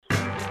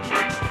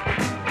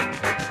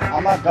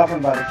I'm not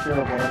governed by the fear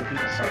of what other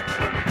people say.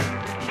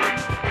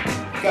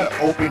 You got to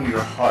open your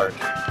heart.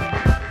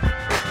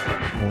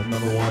 Well,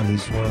 number one,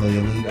 he's one of the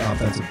elite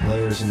offensive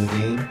players in the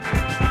game.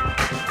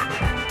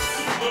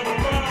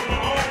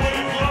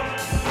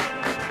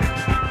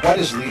 What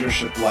is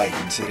leadership like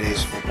in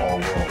today's football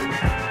world?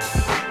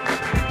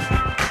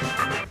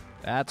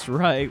 That's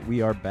right,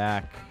 we are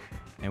back.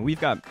 And we've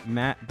got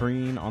Matt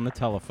Breen on the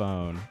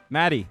telephone.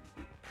 Matty.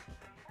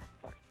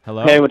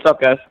 Hello? Hey, what's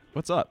up, guys?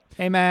 What's up?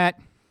 Hey, Matt.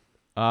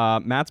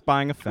 Matt's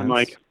buying a fence.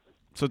 Mike.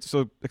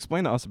 So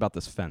explain to us about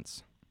this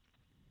fence.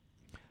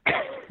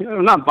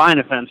 We're not buying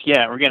a fence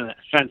yet. We're getting a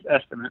fence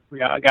estimate. We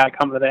got a guy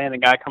coming today and a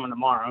guy coming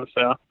tomorrow.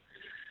 So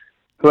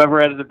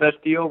whoever has the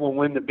best deal will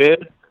win the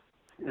bid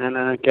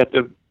and get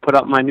to put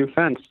up my new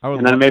fence.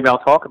 And then maybe I'll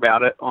talk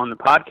about it on the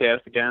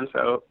podcast again.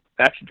 So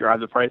that should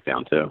drive the price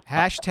down too.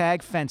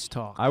 Hashtag fence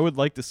talk. I would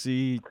like to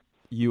see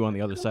you on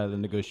the other side of the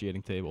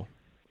negotiating table.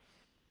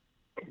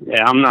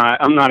 Yeah, I'm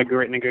not a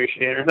great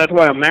negotiator. That's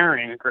why I'm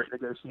marrying a great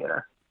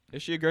negotiator.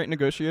 Is she a great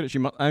negotiator? She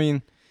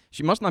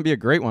must not be a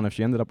great one if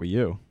she ended up with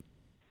you.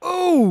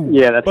 Oh,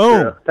 yeah, that's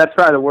boom. True. That's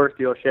probably the worst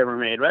deal she ever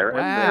made. Right?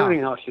 Wow.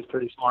 Everything else she's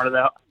pretty smart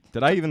about.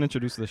 Did I even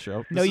introduce the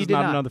show? No, you did This is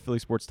not not. another Philly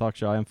sports talk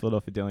show. I am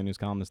Philadelphia Daily News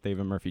columnist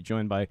David Murphy,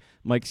 joined by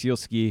Mike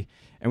Sealski,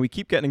 and we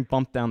keep getting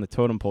bumped down the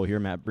totem pole here,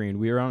 Matt Breen.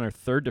 We are on our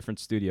third different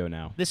studio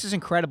now. This is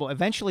incredible.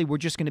 Eventually, we're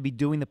just going to be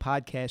doing the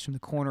podcast from the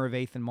corner of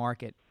 8th and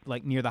Market,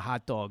 like near the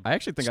hot dog I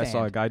actually think I saw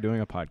stand. a guy doing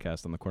a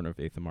podcast on the corner of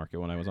 8th and Market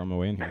when I was on my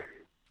way in here.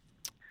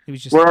 It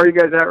was just Where are you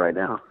guys at right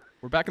now?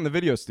 We're back in the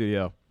video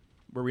studio,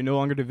 where we no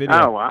longer do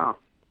video. Oh, wow.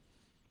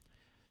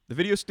 The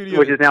video studio.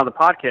 Which is now the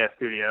podcast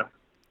studio.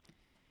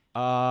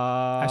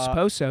 I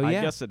suppose so, I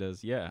yeah. guess it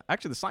is, yeah.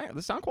 Actually,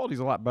 the sound quality is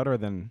a lot better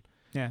than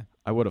yeah.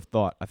 I would have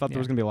thought. I thought there Yeah.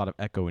 was going to be a lot of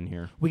echo in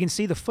here. We can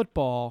see the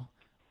football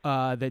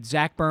that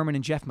Zach Berman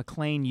and Jeff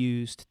McClain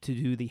used to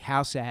do the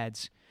house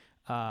ads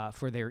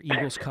for their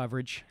Eagles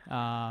coverage.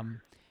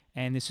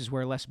 And this is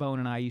where Les Bone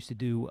and I used to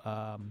do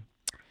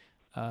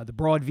the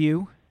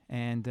Broadview.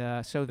 And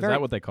so Is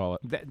that what they call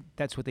it?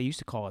 That's what they used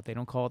to call it. They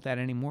don't call it that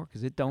anymore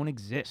because it don't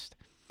exist.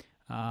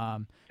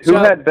 Who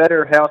had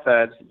better house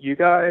ads? You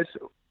guys,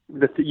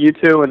 you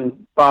two,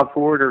 and Bob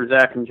Ford, or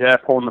Zach and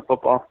Jeff holding the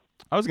football?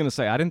 I was going to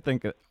say, I didn't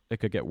think it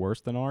could get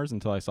worse than ours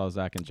until I saw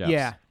Zach and Jeff's.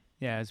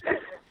 Yeah.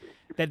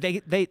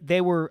 That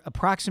they were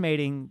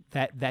approximating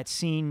that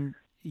scene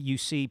you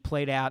see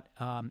played out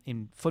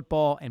in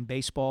football and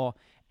baseball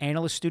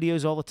analyst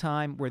studios all the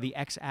time, where the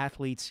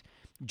ex-athletes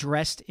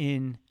dressed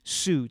in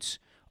suits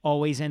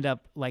always end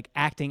up like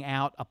acting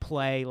out a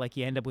play, like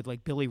you end up with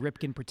like Billy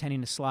Ripken pretending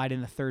to slide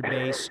in the third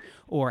base,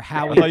 or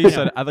Howie. I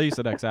thought you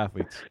said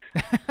ex-athletes.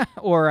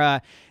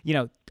 Or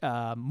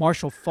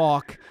Marshall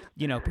Faulk,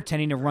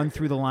 pretending to run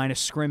through the line of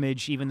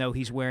scrimmage even though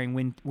he's wearing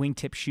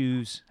wingtip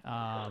shoes.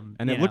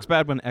 And it looks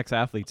bad when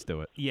ex-athletes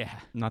do it. Yeah.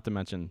 Not to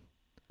mention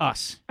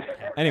Us.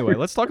 Anyway,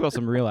 let's talk about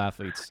some real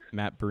athletes.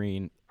 Matt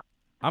Breen.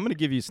 I'm going to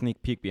give you a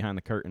sneak peek behind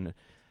the curtain.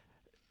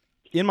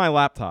 In my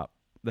laptop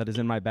that is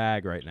in my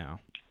bag right now,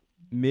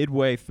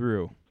 midway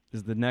through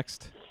is the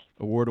next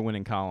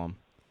award-winning column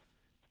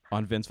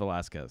on Vince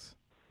Velasquez.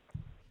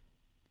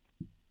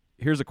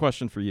 Here's a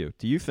question for you.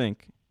 Do you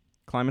think,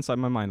 climb inside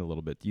my mind a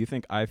little bit,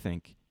 I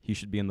think he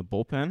should be in the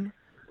bullpen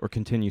or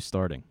continue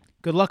starting?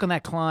 Good luck on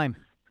that climb.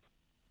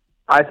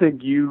 I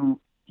think you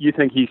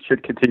think he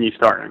should continue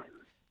starting.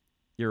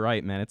 You're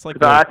right, man. It's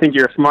like I think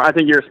you're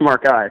a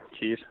smart guy,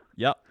 Cheese.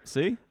 Yep.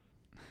 See?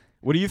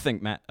 What do you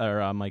think, Matt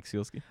or Mike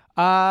Sealski?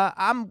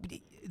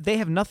 They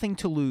have nothing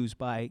to lose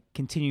by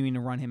continuing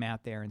to run him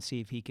out there and see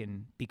if he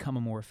can become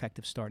a more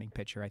effective starting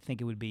pitcher. I think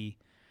it would be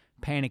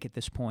panic at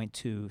this point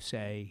to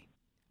say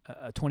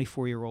a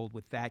 24-year-old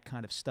with that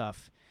kind of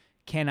stuff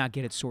cannot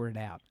get it sorted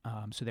out.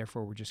 So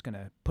therefore, we're just going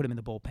to put him in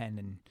the bullpen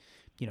and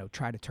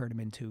try to turn him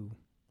into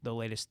the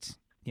latest,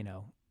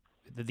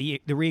 the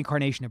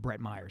reincarnation of Brett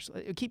Myers.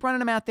 Keep running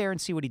him out there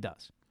and see what he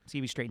does. See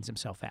if he straightens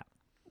himself out.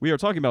 We are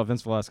talking about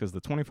Vince Velasquez,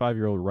 the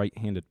 25-year-old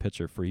right-handed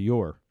pitcher for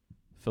your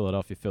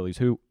Philadelphia Phillies,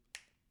 who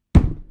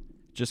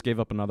just gave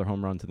up another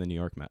home run to the New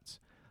York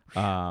Mets.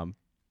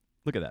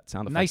 Look at that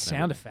sound effects. Nice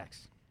sound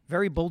effects.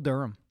 Very Bull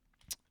Durham.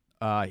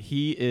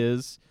 He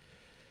is.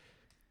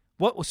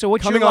 What? So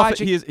what's coming your off?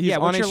 logic? He's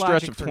on a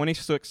stretch of for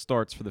 26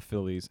 starts for the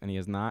Phillies, and he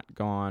has not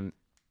gone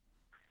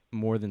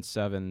more than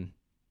 7,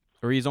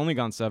 or he's only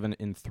gone 7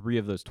 in 3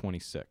 of those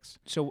 26.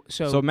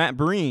 So Matt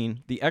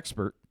Breen, the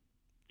expert,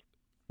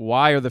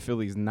 why are the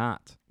Phillies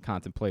not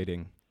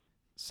contemplating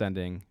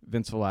sending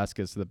Vince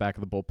Velasquez to the back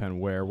of the bullpen,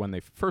 where when they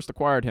first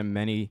acquired him,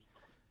 many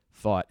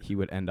thought he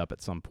would end up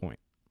at some point?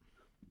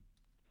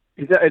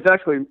 It's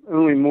actually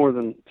only more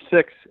than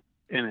 6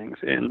 innings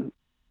in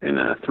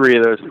 3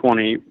 of those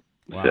 26,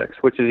 Wow.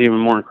 which is even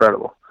more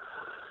incredible.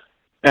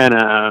 And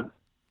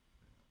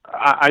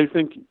I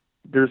think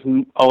there's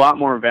a lot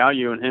more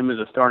value in him as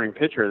a starting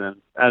pitcher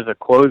than as a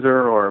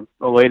closer or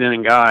a late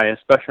inning guy,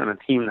 especially on a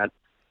team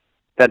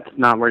that's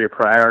not where your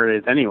priority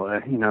is anyway.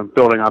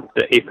 Building up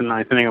the 8th and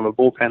 9th inning of a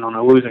bullpen on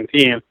a losing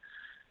team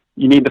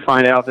you need to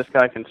find out if this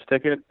guy can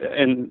stick it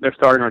in their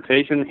starting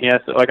rotation. He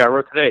has, like I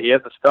wrote today, he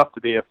has the stuff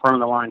to be a front of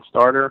the line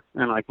starter.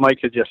 And like Mike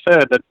had just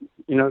said, that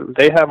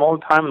they have all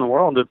the time in the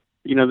world to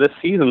this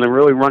season to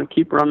really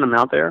keep running them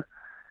out there,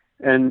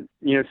 and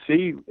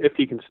see if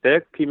he can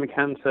stick. Pete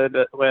McKinnon said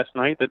that last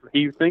night that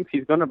he thinks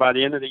he's going to, by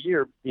the end of the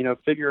year,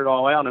 figure it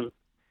all out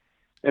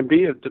and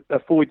be a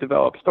fully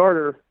developed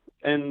starter.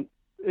 And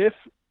if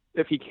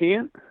he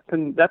can't,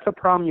 then that's a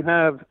problem you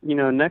have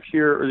next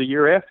year or the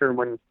year after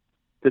when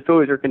the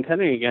Phillies are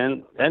contending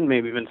again. Then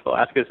maybe Vince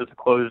Velasquez is the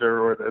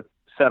closer or the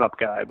setup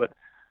guy. But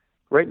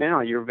right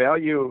now, your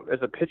value as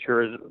a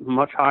pitcher is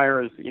much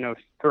higher as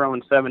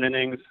throwing 7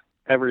 innings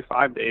every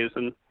 5 days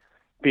and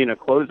being a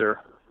closer.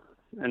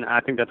 And I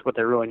think that's what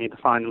they really need to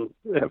find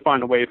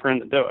a way for him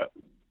to do it.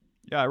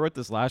 Yeah, I wrote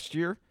this last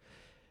year.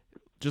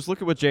 Just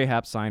look at what J.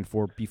 Happ signed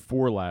for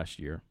before last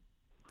year,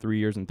 3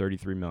 years and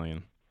 $33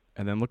 million,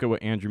 and then look at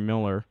what Andrew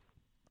Miller,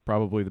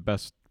 probably the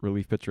best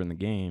relief pitcher in the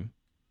game,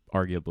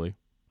 arguably.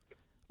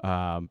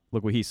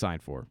 Look what he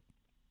signed for.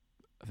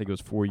 I think it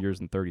was 4 years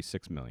and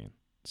 $36 million.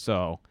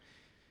 So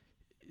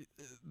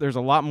there's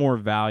a lot more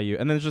value,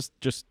 and then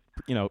just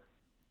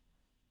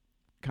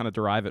kind of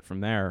derive it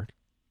from there.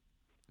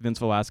 Vince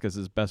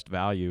Velasquez's best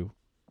value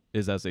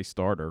is as a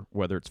starter,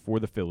 whether it's for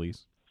the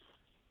Phillies,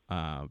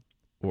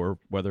 or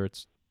whether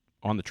it's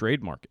on the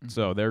trade market. Mm-hmm.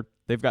 So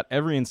they've got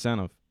every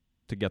incentive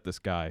to get this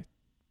guy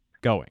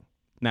going.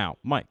 Now,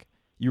 Mike,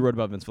 you wrote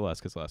about Vince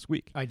Velasquez last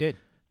week. I did.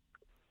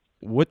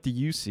 What do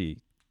you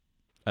see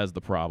as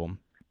the problem?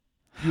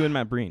 You and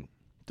Matt Breen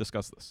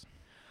discuss this.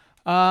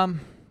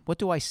 What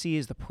do I see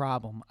as the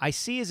problem? I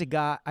see a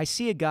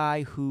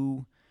guy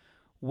who,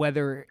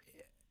 whether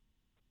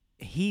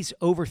he's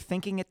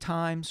overthinking at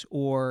times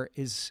or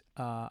is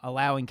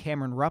allowing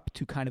Cameron Rupp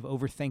to kind of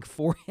overthink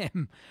for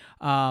him.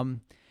 I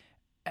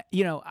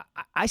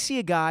see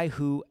a guy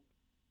who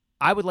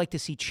I would like to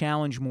see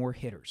challenge more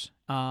hitters.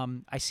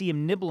 I see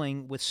him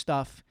nibbling with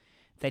stuff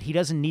that he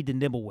doesn't need to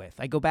nibble with.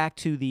 I go back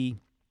to the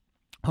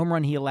home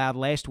run he allowed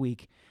last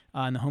week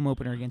in the home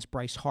opener against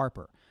Bryce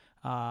Harper.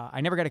 I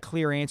never got a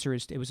clear answer.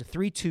 It was a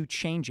 3-2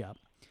 changeup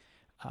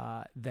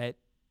that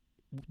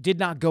did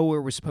not go where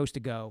it was supposed to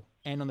go.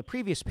 And on the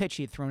previous pitch,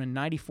 he had thrown a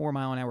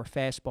 94-mile-an-hour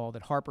fastball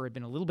that Harper had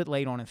been a little bit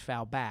late on and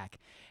fouled back.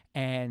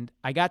 And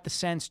I got the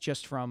sense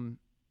just from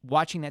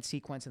watching that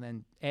sequence and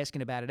then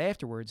asking about it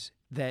afterwards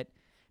that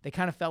they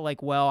kind of felt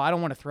like, well, I don't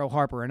want to throw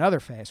Harper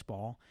another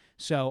fastball,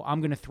 so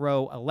I'm going to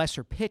throw a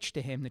lesser pitch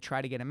to him to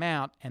try to get him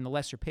out. And the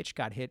lesser pitch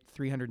got hit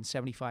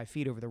 375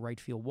 feet over the right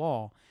field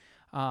wall.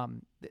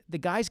 The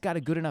guy's got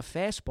a good enough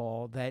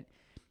fastball that,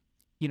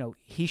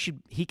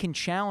 he can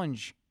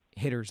challenge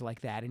hitters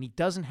like that, and he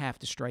doesn't have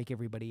to strike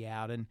everybody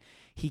out, and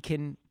he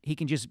can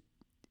just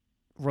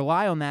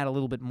rely on that a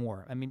little bit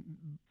more. I mean,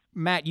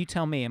 Matt, you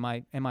tell me, am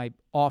I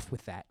off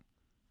with that?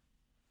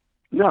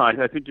 No,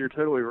 I think you're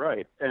totally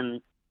right,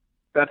 and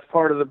that's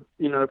part of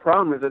the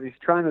problem is that he's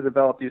trying to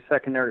develop these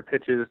secondary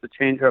pitches, the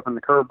changeup and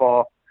the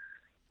curveball,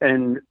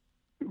 and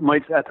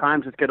might at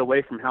times just get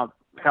away from how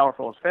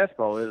powerful his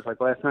fastball is.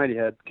 Like last night, he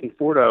had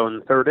Conforto in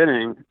the third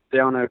inning,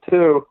 down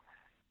 0-2.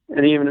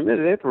 And he even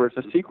admitted afterwards,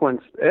 the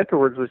sequence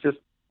afterwards was just,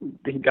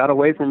 he got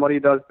away from what he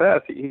does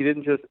best. He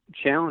didn't just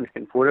challenge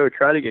Conforto,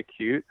 try to get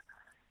cute.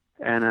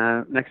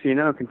 And next thing you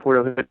know,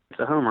 Conforto hits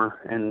a homer,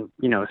 and,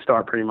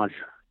 Star pretty much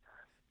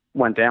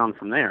went down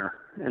from there.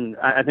 And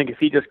I think if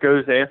he just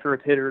goes after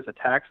his hitters,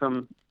 attacks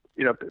them,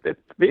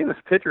 being this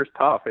pitcher is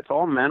tough. It's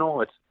all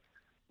mental.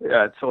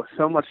 It's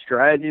so much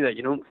strategy that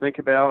you don't think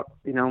about,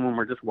 when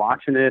we're just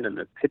watching it and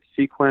the pitch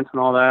sequence and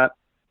all that.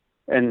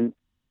 And,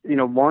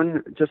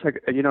 one, just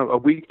like, a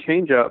weak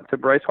changeup to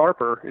Bryce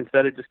Harper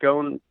instead of just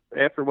going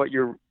after what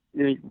you're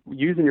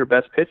using your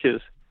best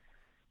pitches.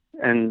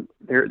 And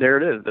there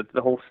it is.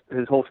 His whole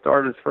first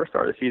start of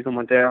the season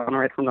went down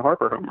right from the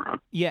Harper home run.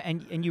 Yeah,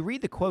 and you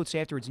read the quotes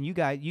afterwards, and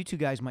you two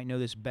guys might know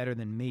this better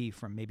than me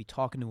from maybe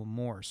talking to him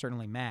more,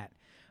 certainly Matt.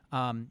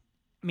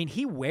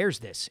 He wears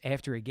this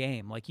after a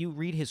game. Like, you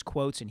read his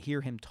quotes and hear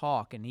him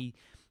talk, and he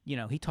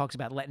talks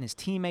about letting his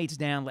teammates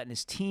down, letting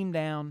his team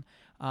down.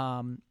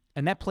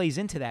 And that plays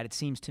into that, it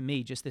seems to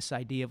me, just this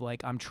idea of,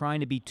 like, I'm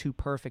trying to be too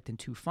perfect and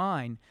too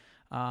fine,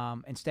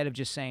 instead of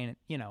just saying,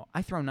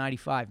 I throw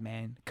 95,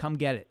 man. Come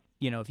get it.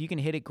 If you can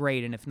hit it,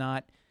 great, and if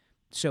not,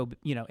 so,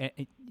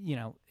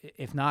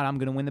 if not, I'm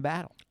going to win the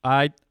battle.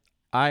 I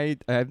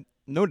have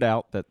no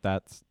doubt that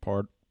that's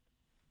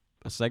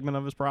a segment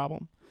of his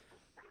problem.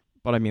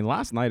 But,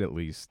 last night at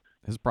least,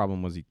 his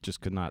problem was he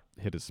just could not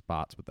hit his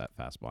spots with that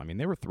fastball.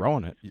 They were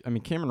throwing it.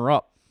 Cameron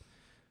Rupp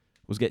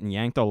was getting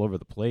yanked all over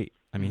the plate.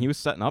 He was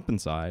setting up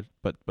inside,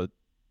 but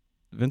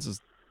Vince's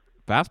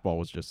fastball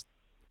was just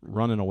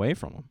running away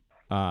from him.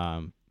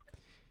 I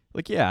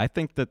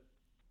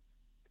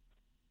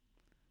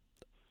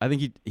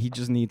think he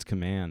just needs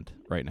command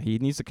right now. He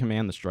needs to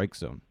command the strike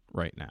zone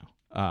right now.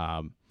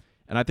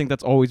 And I think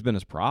that's always been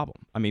his problem.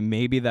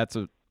 Maybe that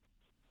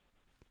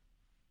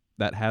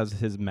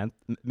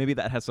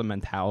has some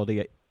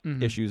mentality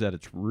issues at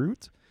its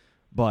root,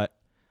 but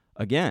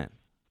again,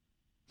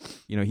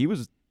 he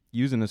was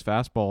using his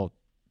fastball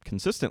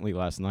consistently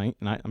last night,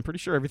 and I'm pretty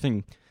sure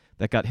everything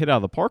that got hit out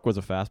of the park was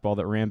a fastball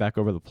that ran back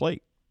over the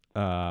plate.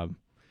 Not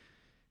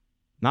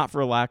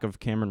for a lack of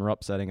Cameron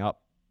Rupp setting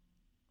up.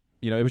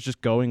 It was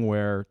just going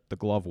where the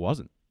glove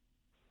wasn't.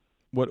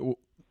 Or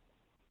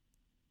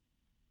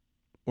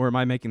am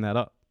I making that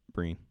up,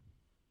 Breen?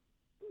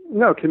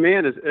 No,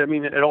 command is. I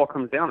mean, it all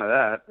comes down to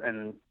that.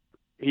 And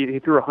he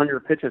threw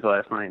 100 pitches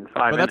last night in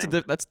 5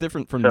 innings. That's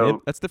different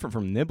from that's different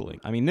from nibbling.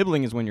 I mean,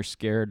 nibbling is when you're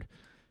scared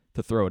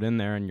to throw it in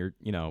there and you're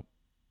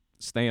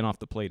staying off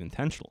the plate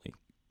intentionally.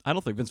 I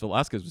don't think Vince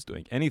Velasquez was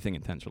doing anything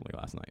intentionally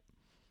last night.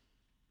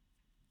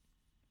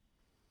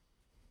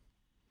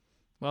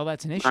 Well,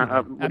 that's an issue.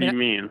 What do you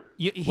mean?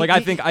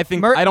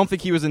 I don't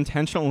think he was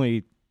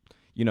intentionally,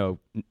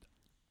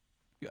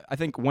 I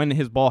think when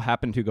his ball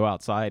happened to go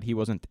outside, he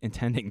wasn't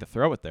intending to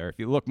throw it there. If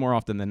you look more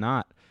often than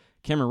not,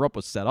 Cameron Rupp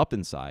was set up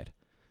inside,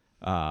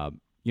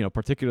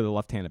 particularly the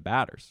left-handed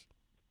batters.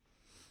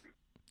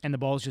 And the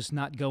ball's just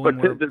not going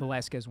where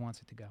Velasquez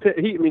wants it to go.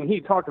 He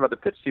talked about the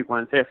pitch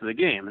sequence after the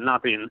game and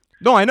not being.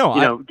 No, I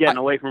know. Getting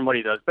away from what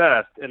he does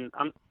best. And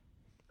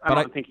I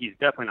don't think he's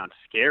definitely not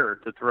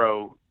scared to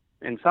throw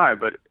inside.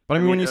 But I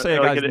mean, when you say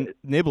a guy's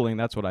nibbling,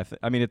 that's what I think.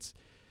 I mean, it's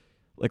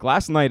like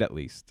last night at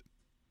least.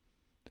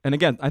 And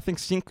again, I think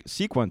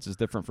sequence is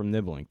different from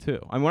nibbling too.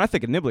 I mean, when I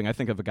think of nibbling, I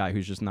think of a guy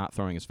who's just not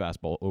throwing his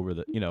fastball over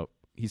the.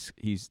 He's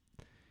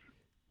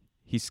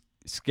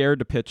scared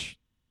to pitch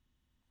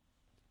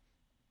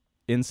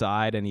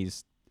inside, and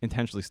he's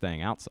intentionally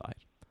staying outside.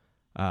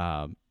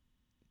 I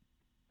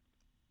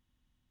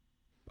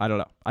don't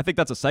know. I think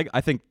that's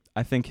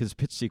I think his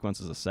pitch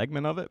sequence is a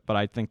segment of it, but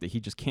I think that he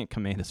just can't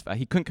command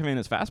he couldn't command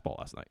his fastball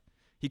last night.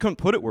 He couldn't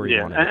put it where he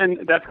wanted. Yeah,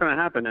 and that's going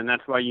to happen, and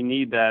that's why you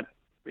need that.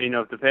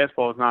 If the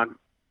fastball is not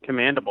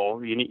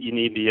commandable, you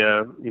need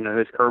the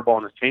his curveball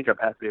and his changeup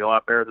has to be a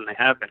lot better than they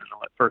have been in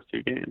the first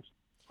 2 games.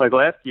 Like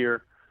last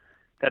year,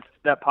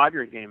 that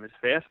Padres game, his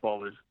fastball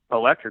was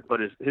electric, but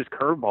his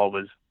curveball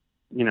was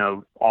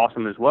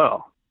awesome as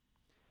well.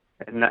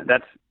 And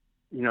that's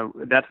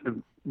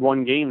the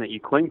one game that you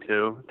cling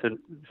to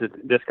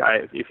this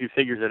guy. If he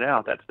figures it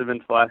out, that's the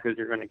Vince Velasquez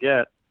you're going to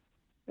get.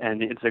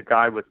 And it's a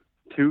guy with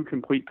 2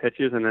 complete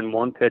pitches and then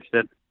 1 pitch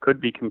that could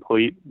be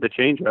complete, the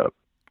changeup.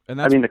 And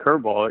the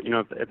curveball,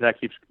 if that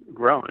keeps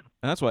growing.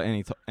 And that's why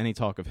any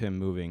talk of him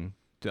moving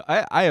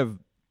I have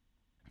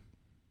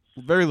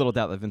very little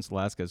doubt that Vince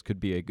Velasquez could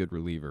be a good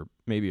reliever,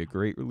 maybe a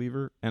great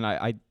reliever. And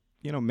I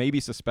maybe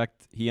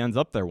suspect he ends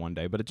up there one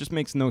day, but it just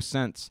makes no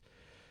sense.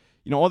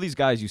 All these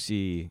guys you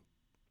see,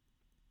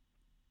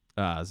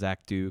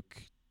 Zach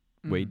Duke,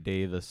 Wade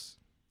Davis,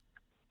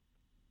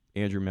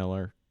 Andrew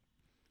Miller,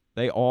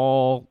 they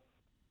all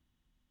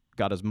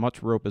got as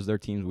much rope as their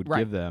teams would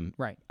give them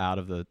out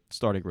of the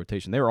starting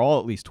rotation. They were all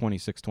at least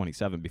 26,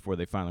 27 before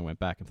they finally went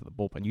back into the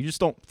bullpen. You just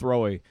don't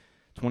throw a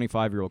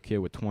 25-year-old kid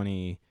with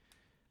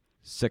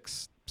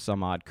 26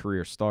 some odd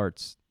career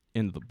starts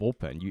into the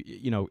bullpen.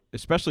 You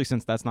especially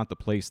since that's not the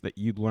place that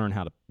you'd learn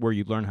how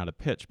to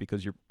pitch,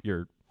 because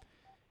your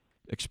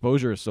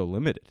exposure is so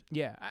limited.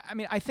 Yeah, I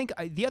mean, I think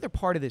the other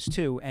part of this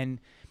too,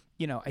 and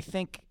I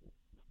think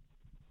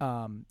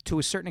to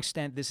a certain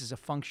extent this is a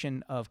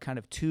function of kind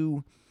of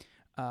 2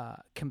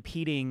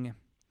 competing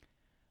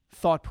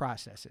thought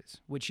processes,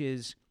 which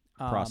is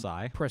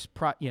processes.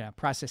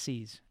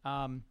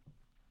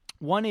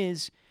 One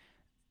is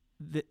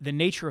the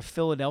nature of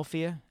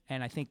Philadelphia,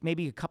 and I think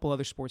maybe a couple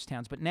other sports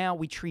towns, but now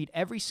we treat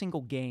every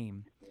single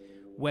game,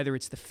 whether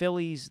it's the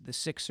Phillies, the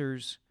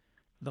Sixers,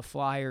 the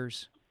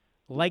Flyers,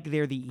 like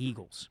they're the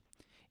Eagles,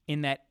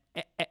 in that,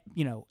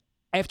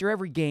 after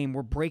every game,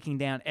 we're breaking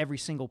down every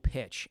single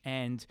pitch,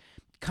 and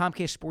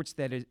Comcast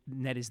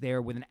Sportsnet is there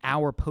with an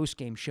hour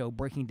post-game show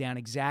breaking down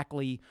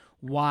exactly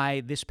why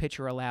this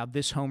pitcher allowed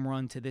this home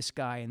run to this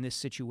guy in this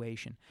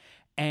situation.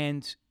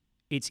 And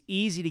it's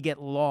easy to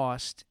get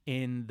lost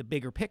in the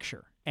bigger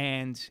picture.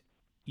 And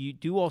you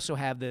do also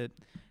have the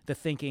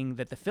thinking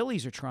that the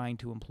Phillies are trying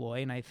to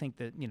employ, and I think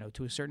that,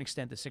 to a certain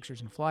extent the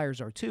Sixers and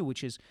Flyers are too,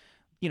 which is,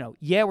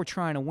 we're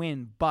trying to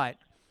win, but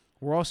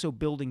we're also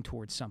building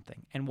towards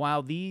something. And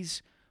while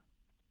these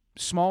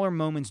smaller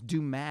moments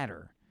do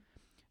matter,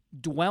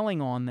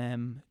 dwelling on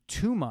them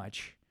too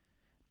much,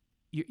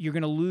 you're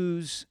going to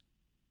lose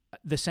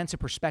the sense of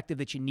perspective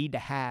that you need to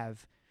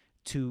have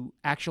to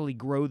actually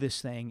grow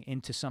this thing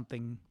into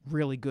something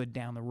really good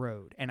down the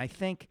road. And I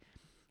think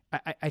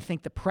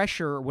the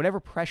pressure, whatever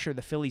pressure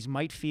the Phillies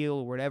might feel,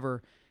 or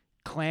whatever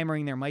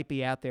clamoring there might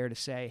be out there to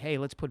say, hey,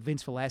 let's put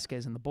Vince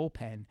Velasquez in the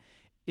bullpen,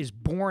 is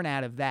born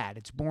out of that.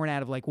 It's born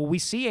out of we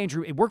see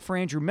it worked for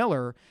Andrew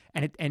Miller,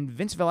 and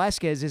Vince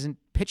Velasquez isn't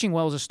pitching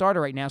well as a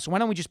starter right now, so why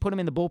don't we just put him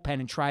in the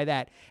bullpen and try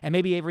that, and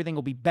maybe everything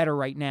will be better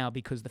right now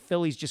because the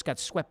Phillies just got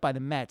swept by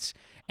the Mets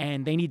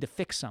and they need to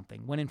fix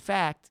something. When in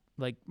fact,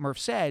 like Murph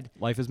said,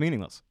 life is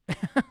meaningless.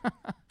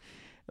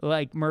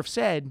 Like Murph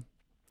said,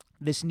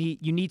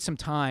 you need some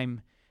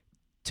time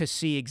to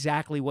see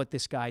exactly what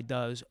this guy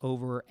does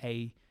over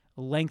a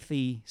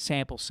lengthy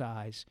sample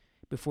size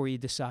before you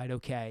decide,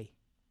 okay,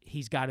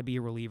 he's got to be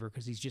a reliever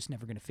because he's just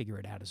never going to figure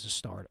it out as a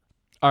starter.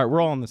 All right,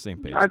 we're all on the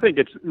same page. I think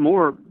it's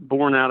more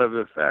born out of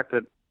the fact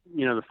that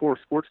the 4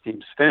 sports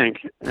teams stink,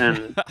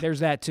 and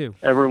There's that too.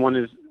 everyone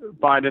is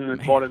bought into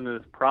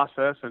this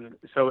process, and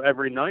so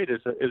every night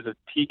is a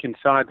peek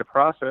inside the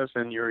process,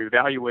 and you're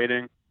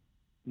evaluating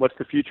what's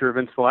the future of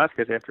Vince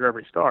Velasquez after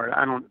every start.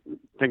 I don't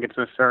think it's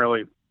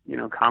necessarily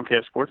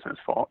Comcast Sportsnet's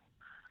fault.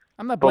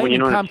 I'm not But when blaming you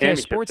know the Comcast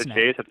championship Sportsnet.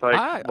 Chase, it's like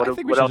I what think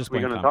we what should else just are we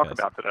blame going to talk Comcast.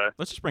 about today?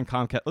 Let's just bring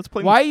Comcast. Let's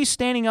play. Why are you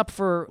standing up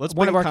for Let's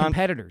one of bring our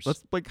competitors?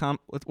 Let's play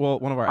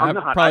one of our I'm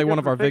not. probably I one just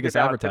of our was thinking biggest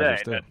about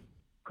advertisers today too.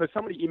 Because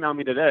somebody emailed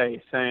me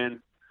today saying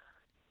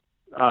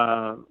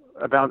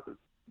about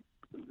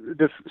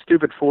this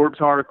stupid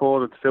Forbes article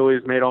that the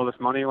Phillies made all this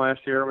money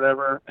last year or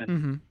whatever, and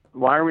Mm-hmm.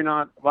 why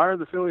are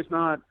the Phillies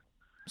not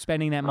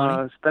Spending that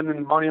money.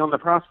 spending money on the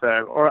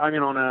prospect, or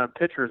on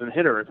pitchers and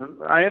hitters?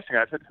 And I asked the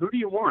guy, I said, who do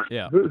you want?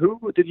 Yeah.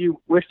 Who did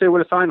you wish they would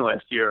have signed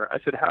last year? I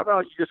said, how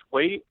about you just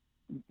wait?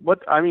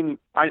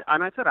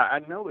 I said, I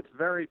know it's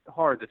very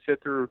hard to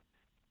sit through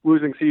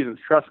losing seasons.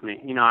 Trust me.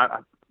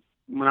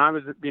 When I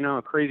was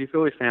a crazy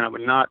Phillies fan, I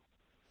would not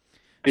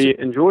be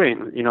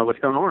enjoying what's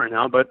going on right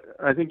now. But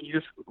I think you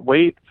just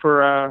wait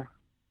for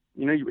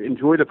you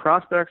enjoy the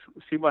prospects,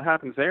 see what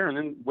happens there, and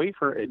then wait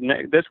for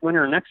this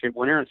winter or next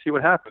winter and see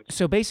what happens.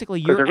 So basically,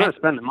 Because you're they're going to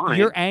spend the money.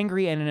 you're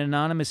angry at an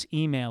anonymous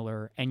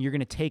emailer, and you're going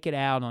to take it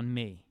out on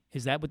me.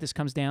 Is that what this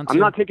comes down to? I'm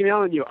not taking it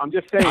out on you. I'm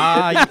just saying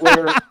Ah, this is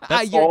where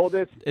That's- all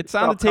this It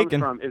sounded stuff comes taken.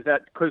 from is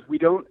that because we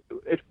don't.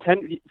 If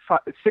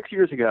 6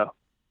 years ago,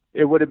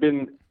 it would have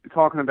been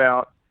talking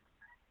about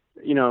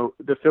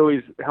the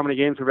Phillies, how many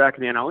games were back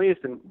in the NL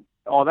East and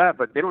all that,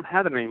 but they don't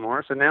have it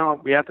anymore. So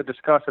now we have to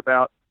discuss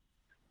about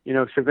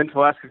should Vince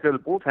Velasquez go to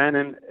the bullpen,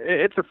 and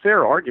it's a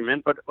fair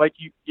argument, but like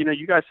you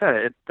guys said,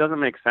 it doesn't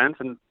make sense,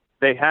 and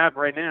they have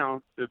right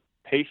now the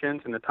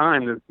patience and the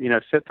time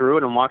to sit through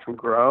it and watch them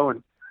grow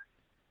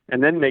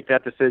and then make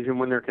that decision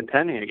when they're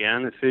contending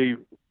again to see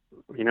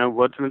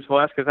what's Vince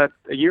Velasquez at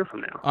a year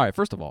from now. All right,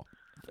 first of all,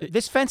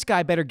 This fence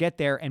guy better get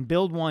there and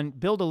build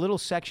a little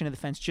section of the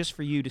fence just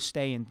for you to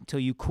stay in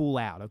until you cool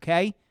out.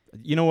 Okay?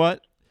 you know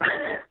what?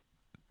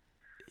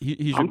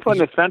 He I'm should,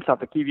 putting this fence up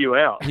to keep you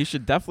out. he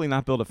should definitely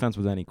not build a fence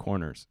with any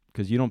corners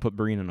because you don't put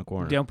Breen in a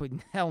corner. Don't put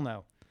hell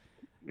no.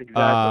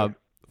 Exactly.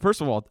 First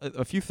of all,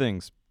 a few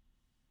things.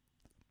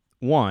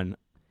 One,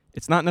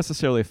 it's not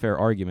necessarily a fair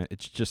argument.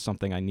 It's just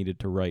something I needed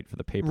to write for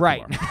the paper.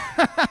 Right.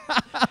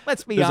 tomorrow.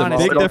 Let's be There's a honest.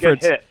 big it'll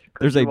difference. Get hit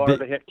 'cause There's a you are big-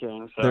 the hit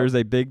king. So. There's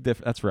a big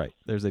That's right.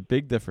 There's a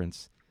big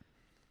difference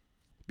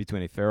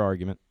between a fair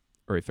argument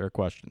or a fair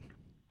question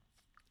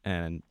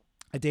and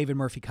A David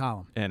Murphy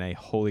column. a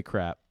holy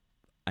crap,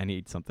 I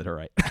need something to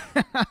write.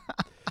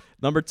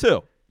 Number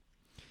 2,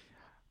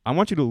 I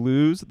want you to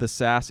lose the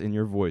sass in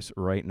your voice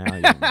right now,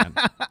 young man.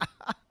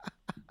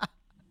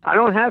 I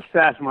don't have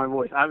sass in my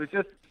voice. I was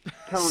just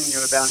telling you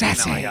about an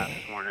email I got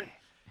this morning.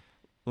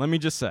 Let me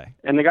just say,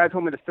 And the guy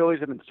told me the Phillies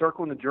have been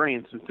circling the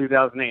drain since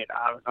 2008.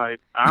 I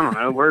don't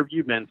know. Where have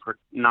you been for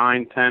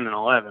 9, 10, and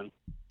 11?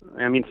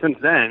 I mean, since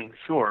then,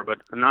 sure, but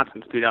not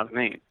since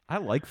 2008. I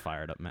like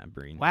fired up Matt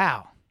Breen.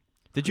 Wow.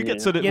 Did you Yeah.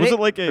 get Yeah, was they- it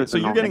like a It's so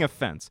you're annoying. getting a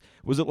fence?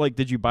 Was it like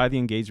did you buy the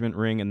engagement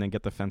ring and then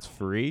get the fence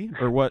free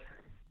or what?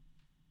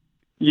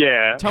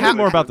 Yeah. Tell me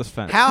more about this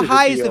fence. How Here's the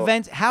high is the deal.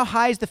 fence? How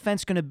high is the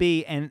fence going to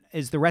be, and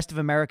is the rest of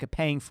America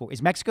paying for?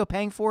 Is Mexico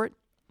paying for it?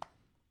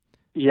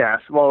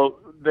 Yes. Well,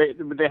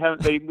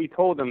 we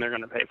told them they're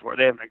going to pay for it.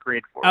 They haven't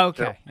agreed for it.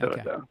 Okay, So,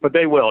 okay. but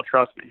they will.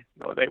 Trust me.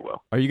 No, they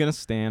will. Are you gonna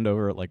stand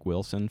over at like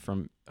Wilson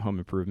from Home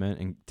Improvement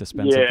and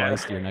dispense Yeah.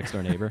 advice to your next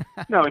door neighbor?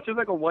 No, it's just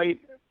like a white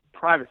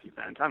privacy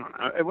fence. I don't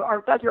know.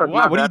 Our backyard's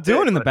Wow, not what are you that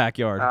doing big, in the but,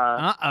 backyard?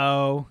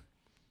 Uh-oh.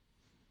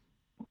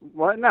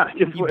 What? No.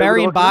 Just, You it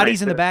burying looks bodies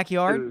nice. in the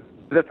backyard?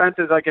 The fence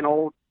is like an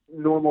old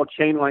normal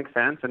chain link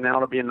fence, and now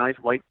it'll be a nice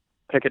white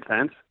picket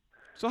fence.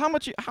 So how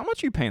much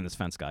you paying this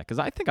fence guy? Because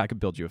I think I could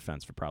build you a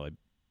fence for probably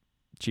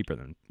cheaper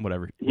than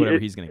whatever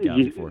he's gonna gouge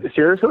you for.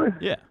 Seriously?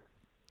 Yeah.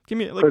 Give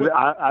me like 'Cause what-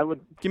 I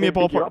would give me a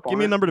pick you ballpark. up on Give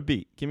me a it. number to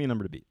beat. Give me a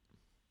number to beat.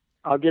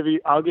 I'll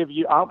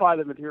buy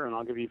the material and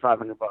I'll give you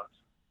 $500.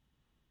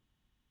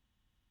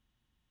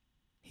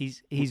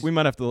 He's We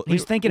might have to.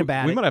 he's thinking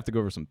about We it. might have to go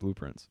over some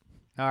blueprints.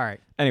 all right.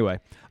 Anyway,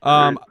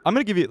 Alright. I'm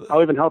gonna give you.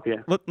 I'll even help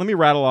you. Let me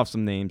rattle off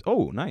some names.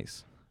 Oh,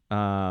 nice.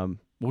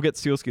 We'll get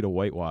Sealski to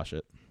whitewash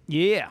it.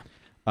 Yeah.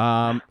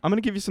 I'm going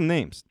to give you some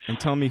names and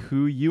tell me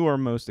who you are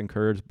most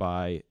encouraged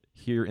by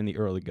here in the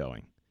early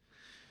going.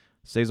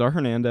 Cesar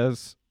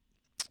Hernandez,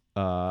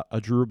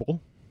 Adrubal,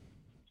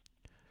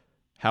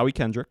 Howie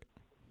Kendrick,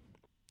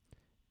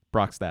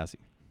 Brock Stassi.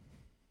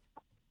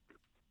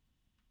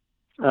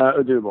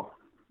 Odubel.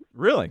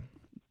 Really?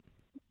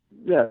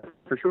 Yeah,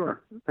 for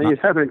sure. And he's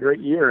having a great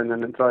year, and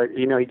then it's like,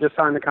 he just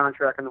signed the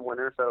contract in the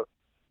winter, so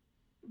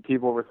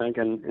people were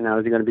thinking,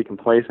 is he going to be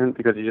complacent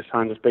because he just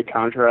signed this big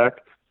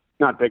contract?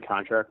 Not big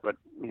contract, but,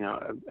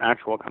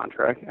 actual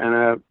contract.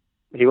 And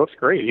he looks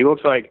great. He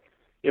looks like,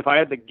 if I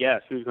had to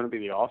guess who's going to be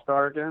the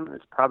All-Star again,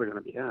 it's probably going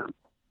to be him.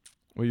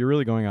 Well, you're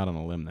really going out on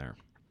a limb there.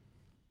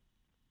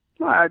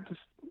 Well, I just,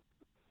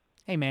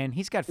 Hey man,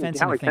 he's got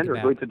fencing Howie to think Kendrick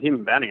about. leads the team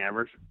in batting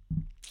average.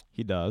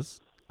 He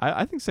does.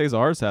 I think Cesar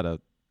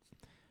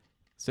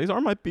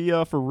might be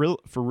for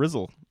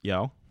Rizzle,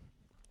 yo.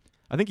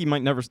 I think he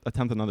might never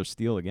attempt another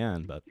steal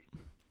again, but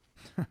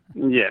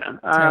Yeah.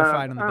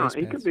 Terrified on the base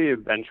he paths. could be a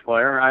bench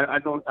player. I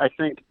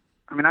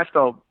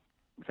still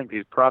think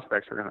these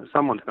prospects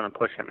someone's going to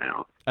push him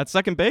out. at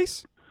second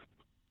base,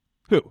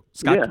 who?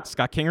 Scott Yeah.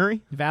 Scott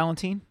Kingery?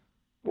 Valentine.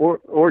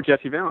 Or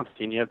Jesse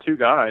Valentine. You have two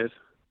guys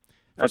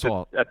First of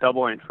all, at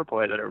Double A and Triple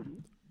A that are,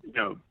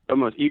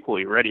 almost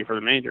equally ready for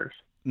the majors.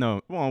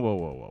 no.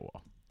 Whoa.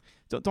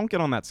 Don't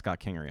get on that Scott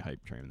Kingery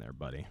hype train there,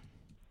 buddy.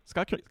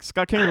 Scott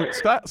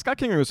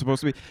Kingery was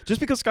supposed to be, just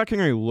because Scott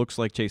Kingery looks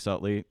like Chase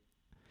Utley,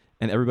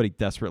 and everybody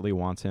desperately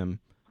wants him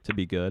to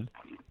be good.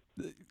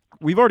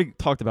 We've already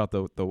talked about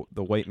the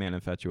white man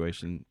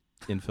infatuation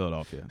in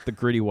Philadelphia, the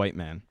gritty white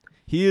man.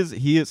 He is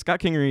Scott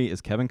Kingery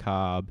is Kevin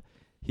Cobb.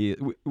 We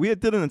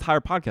did an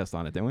entire podcast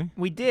on it, didn't we?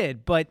 We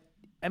did, but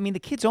I mean, the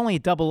kid's only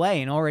at Double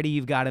A, and already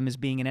you've got him as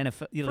being an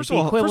NFL, First the of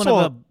all- equivalent first of of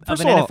all-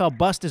 first an of all- NFL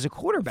bust as a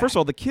quarterback. First of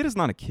all, the kid is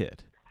not a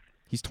kid.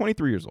 He's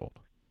 23 years old.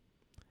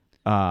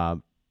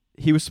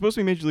 He was supposed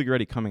to be Major League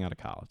ready coming out of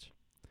college.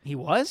 he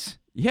was.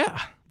 Yeah,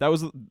 that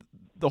was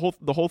the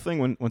whole thing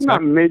when Not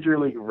Scott major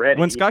league ready.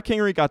 when Scott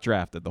Kingery got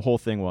drafted. The whole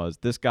thing was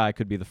this guy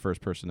could be the first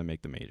person to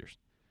make the majors.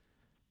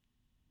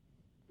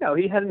 No,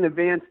 he had an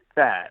advanced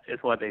stat, is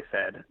what they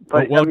said.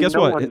 But Well, I mean, guess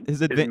no what? one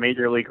His is adva-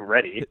 major league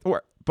ready.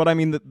 But I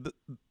mean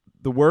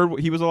the word,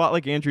 he was a lot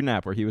like Andrew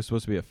Knapp, where he was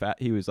supposed to be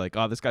he was like,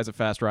 oh, this guy's a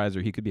fast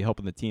riser. He could be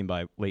helping the team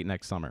by late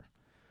next summer.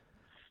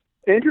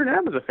 Andrew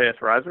Knapp is a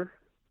fast riser.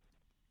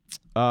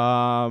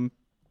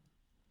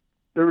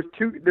 There was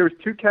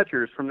two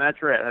catchers from that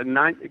draft.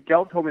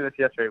 Gelb told me this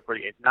yesterday before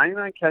the game.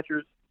 99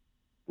 catchers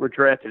were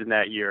drafted in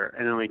that year,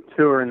 and only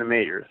 2 are in the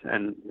majors,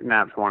 and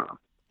Knapp's one of them.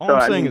 All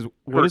I'm saying is,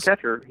 for a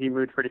catcher, he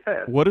moved pretty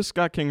fast. what has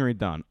Scott Kingery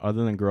done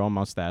other than grow a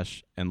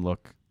mustache and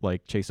look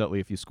like Chase Utley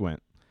if you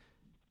squint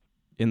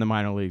in the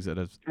minor leagues that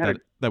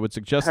would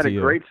suggest Had to a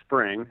you? great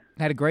spring.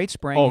 Had a great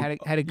spring. Oh, had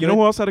a good, you know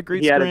who else had a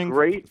great He had a spring?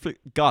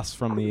 great Gus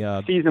from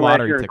the season last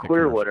lottery year in ticket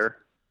Clearwater,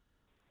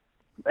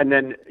 and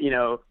then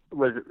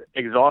was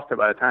exhausted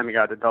by the time he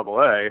got to Double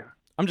A.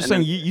 I'm just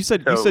And saying. then- You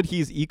said so-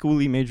 he's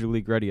equally major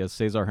league ready as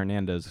Cesar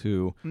Hernandez,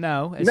 who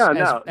no. As, No. as-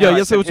 Yeah,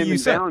 yes, that's what him you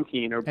and said.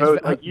 Valentine are As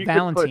both. Va- You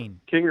Valentine.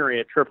 could put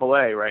Kingery at Triple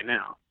A right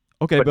now.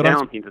 okay, but but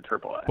Valentine's at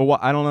Triple A. but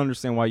what I don't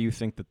understand why you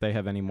think that they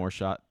have any more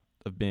shot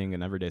of being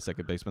an everyday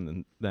second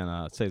baseman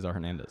than Cesar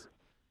Hernandez.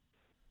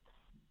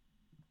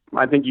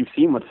 I think you've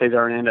seen what Cesar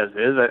Hernandez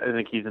is. I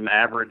think he's an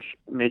average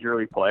major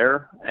league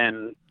player,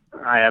 and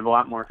I have a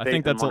lot more I faith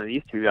think in that's one of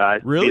these two guys.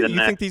 to be Really, the you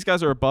next. think these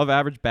guys are above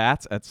average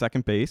bats at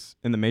second base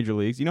in the major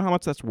leagues? You know how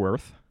much that's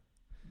worth?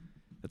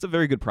 That's a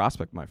very good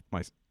prospect,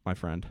 my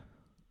friend.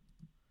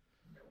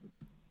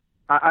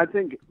 I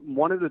think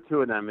one of the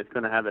two of them is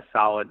going to have a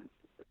solid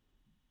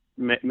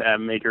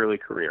major league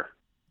career.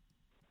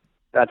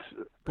 That's.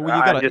 But you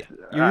gotta,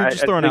 you're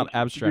just throwing out think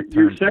abstract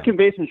Your terms. second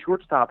base and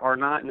shortstop are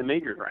not in the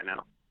majors right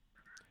now.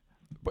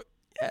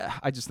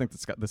 I just think that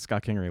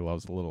Scott Kingery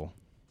loves a little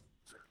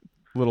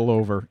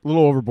overboard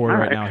All right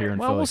right. now here in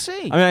Well, Philly. we'll see.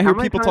 I mean, I How hear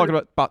many people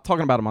times-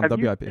 talking about him on Have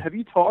you, WIP. have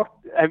you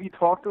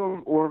talked to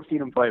him or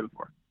seen him play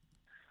before?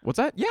 What's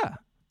that? Yeah,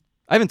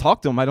 I haven't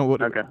talked to him. I don't.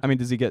 Okay. I mean,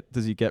 does he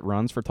get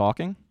runs for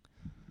talking?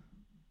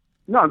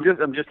 No, I'm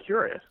just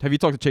curious. Have you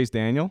talked to Chase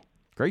Daniel?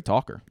 Great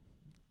talker.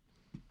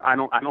 I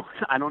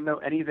don't know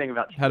anything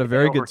about. Had a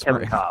very Chico or good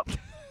Kevin spring. Cobb.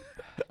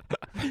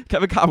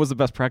 Kevin Cobb was the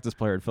best practice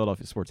player in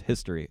Philadelphia sports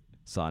history,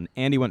 son.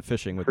 And he went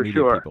fishing with For media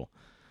sure. people.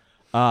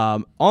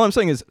 All I'm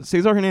saying is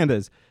Cesar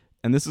Hernandez,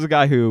 and this is a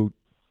guy who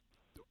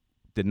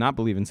did not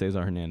believe in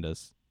Cesar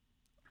Hernandez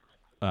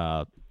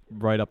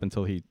right up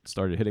until he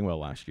started hitting well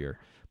last year.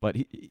 But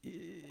he,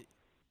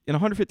 in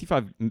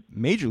 155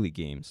 major league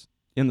games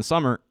in the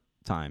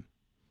summertime,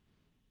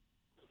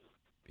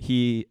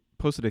 he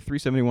posted a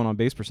 371 on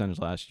base percentage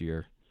last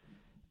year,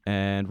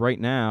 and right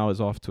now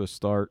is off to a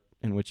start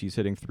in which he's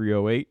hitting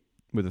 308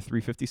 with a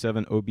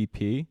 357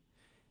 OBP,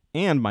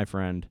 and my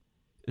friend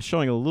is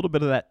showing a little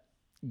bit of that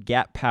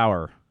gap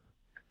power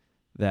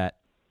that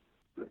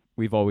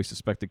we've always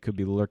suspected could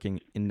be lurking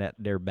in that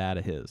there bat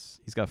of his.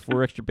 He's got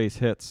 4 extra base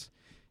hits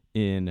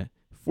in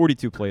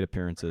 42 plate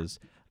appearances.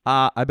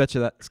 I bet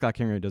you that Scott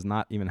Kingery does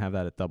not even have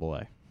that at Double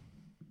A.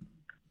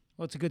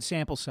 Well, it's a good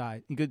sample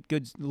size. Good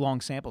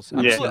long sample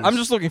size. Yeah. I'm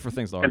just looking for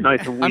things to argue.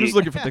 nice about. I'm just week.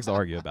 looking for things to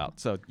argue about.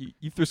 So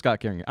you threw Scott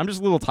Kingery. I'm just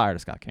a little tired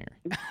of Scott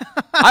Kingery.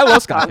 I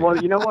love Scott Kingery.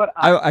 Well, you know what?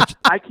 I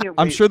can't.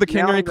 I'm wait. sure the Now Kingery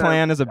I'm gonna-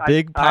 clan is a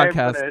big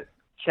podcast. I'm gonna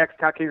check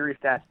Scott Kingery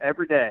stats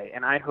every day,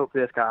 and I hope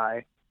this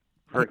guy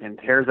freaking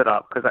tears it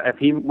up. Because if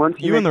he once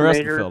he You and makes the rest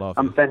of majors, Philadelphia.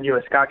 I'm sending you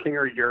a Scott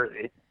Kingery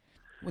jersey.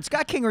 When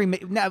Scott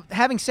Kingery, now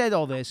having said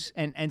all this,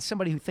 and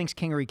somebody who thinks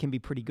Kingery can be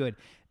pretty good,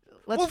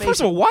 let's Well, face first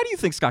it. of all, why do you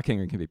think Scott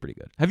Kingery can be pretty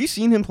good? Have you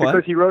seen him play?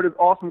 Because he wrote an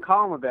awesome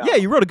column about Yeah,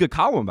 it. you wrote a good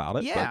column about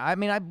it. Yeah, I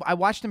mean, I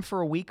watched him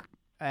for a week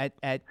at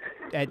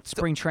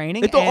spring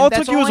training. It and all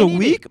that's took you all as I a needed.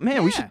 week?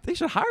 Man, Yeah, they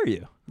should hire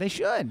you. They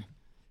should.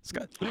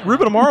 Scott,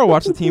 Ruben Amaro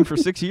watched the team for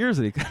 6 years.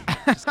 And he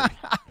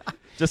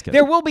Just kidding.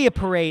 There will be a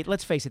parade.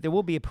 Let's face it. There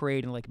will be a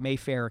parade in like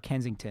Mayfair or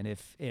Kensington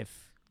if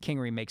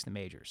Kingery makes the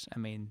majors. I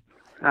mean,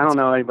 I don't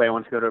know anybody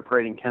wants to go to a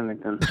parade in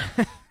Kensington.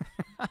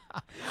 all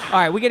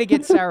right, we got to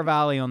get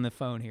Saravalli on the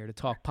phone here to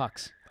talk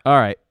pucks. All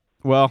right.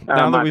 Well,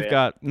 now that my we've bad.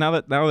 got now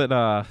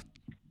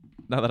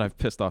that I've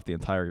pissed off the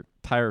entire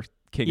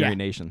Kingery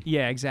nation.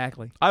 Yeah,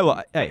 exactly.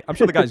 Hey, I'm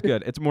sure the guy's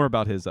good. It's more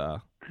about his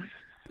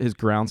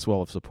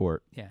groundswell of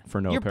support. Yeah.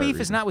 For no Your apparent beef is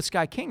reason. not with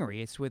Scott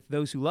Kingery. It's with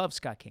those who love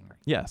Scott Kingery.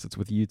 Yes, it's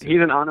with you two.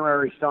 He's an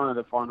honorary son of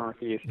the far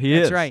northeast. He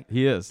That's is. right.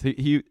 He is.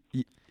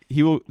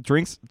 He will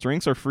drinks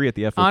are free at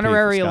the FOP.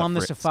 Honorary for Scott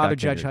alumnus Fri- of Father Scott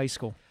Judge Kingery. High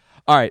School.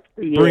 All right,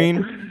 Yeah.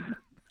 Breen,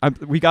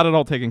 we got it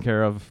all taken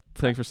care of.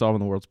 Thanks for solving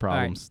the world's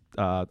problems.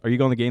 Are you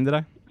going to the game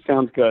today?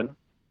 Sounds good.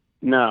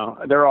 No,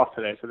 they're off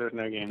today, so there's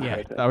no game. Yeah.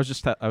 Right there. I was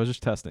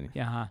just testing you.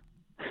 Yeah, huh?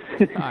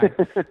 All right.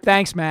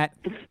 Thanks, Matt.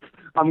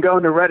 I'm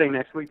going to Reading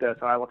next week, though,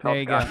 so I will tell There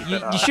you go. Scott You,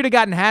 that, you should have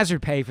gotten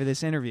hazard pay for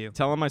this interview.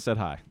 Tell him I said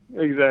hi.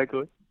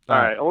 Exactly. All All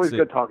right, right. Always see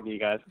good talking to you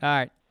guys. All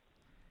right.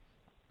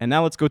 And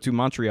now let's go to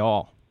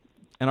Montreal,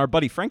 and our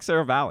buddy Frank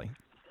Saravalli,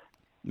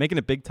 making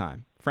it big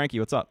time. Frankie,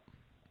 what's up?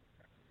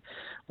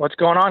 What's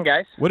going on,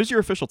 guys? What is your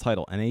official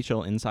title?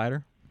 NHL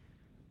Insider?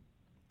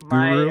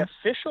 My Guru?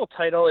 official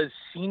title is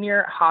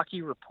Senior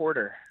Hockey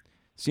Reporter.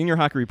 Senior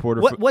hockey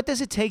reporter. What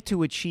does it take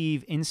to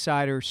achieve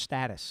insider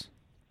status?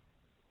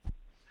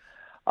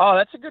 Oh,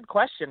 that's a good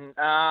question.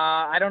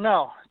 I don't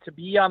know. To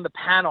be on the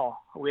panel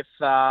with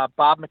Bob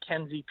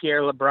McKenzie,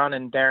 Pierre LeBrun,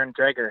 and Darren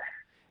Dreger.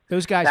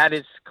 Those guys. That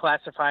is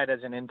classified as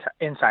an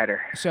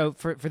insider. So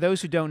for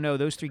those who don't know,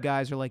 those three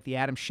guys are like the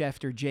Adam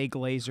Schefter, Jay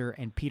Glazer,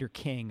 and Peter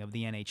King of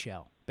the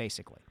NHL,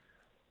 basically.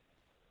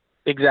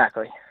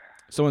 Exactly.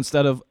 So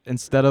instead of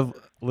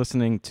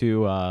listening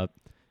to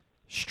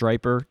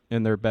Striper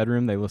in their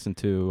bedroom, they listen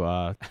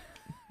to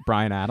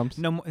Brian Adams.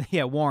 No,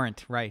 yeah,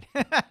 Warrant, right?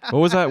 What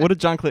was that? What was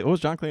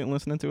John Clayton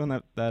listening to in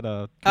that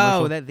Oh,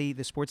 commercial? that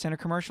the Sports Center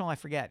commercial? I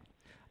forget.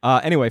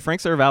 Anyway,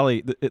 Frank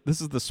Saravalli.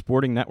 This is the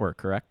Sporting Network,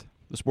 correct?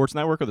 The Sports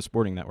Network or the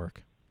Sporting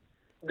Network?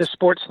 The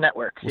Sports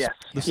Network, Well, yes.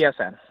 the-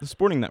 TSN. The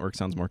Sporting Network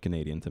sounds more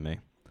Canadian to me.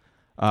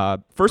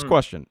 First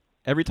question: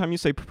 every time you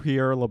say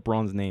Pierre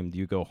LeBrun's name, do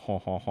you go ha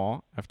ha ha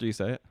after you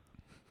say it?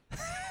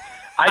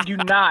 I do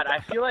not. I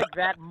feel like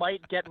that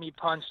might get me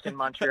punched in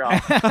Montreal.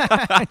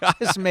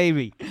 Just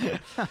maybe.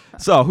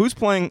 So, who's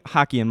playing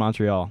hockey in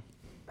Montreal?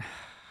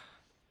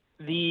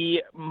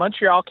 The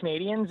Montreal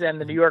Canadiens and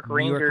the New York New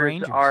York Rangers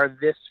Rangers. are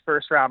this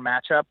first-round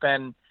matchup,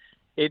 and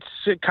it's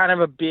kind of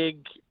a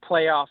big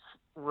playoff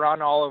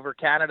run all over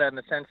Canada in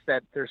the sense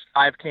that there's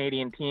 5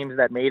 Canadian teams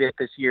that made it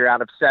this year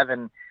out of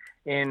 7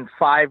 in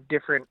 5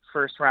 different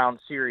first-round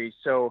series.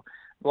 So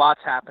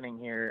lots happening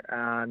here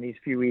in these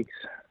few weeks.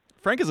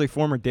 Frank is a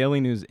former Daily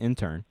News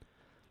intern,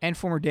 And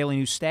former Daily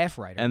News staff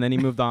writer. and then he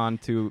moved on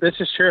to This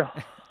is true.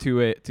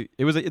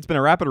 it's been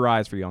a rapid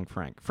rise for young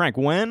Frank. Frank,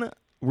 when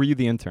were you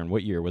the intern?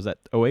 What year was that?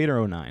 08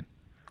 or 09?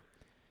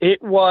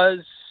 It was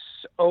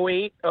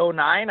 08,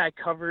 09.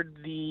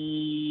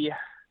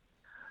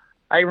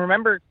 I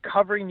remember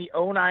covering the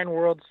 09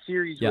 World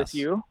Series Yes. with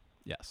you.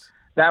 Yes.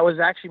 That was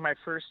actually my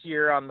first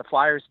year on the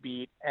Flyers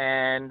beat,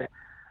 and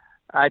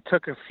I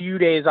took a few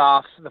days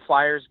off the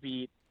Flyers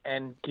beat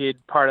and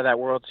did part of that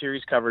World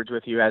Series coverage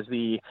with you as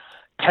the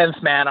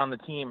 10th man on the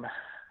team.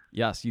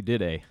 Yes, you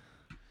did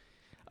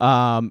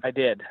I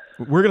did.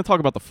 We're going to talk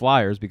about the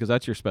Flyers because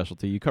that's your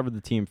specialty. You covered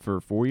the team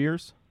for 4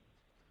 years?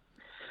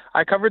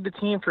 I covered the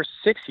team for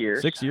 6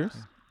 years. 6 years?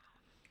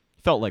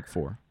 Felt like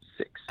 4.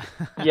 6.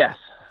 Yes.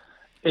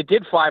 It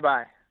did fly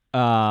by.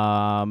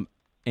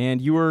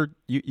 And you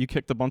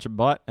kicked a bunch of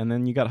butt, and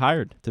then you got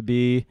hired to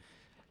be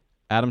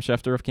Adam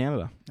Schefter of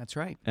Canada. That's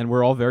right. And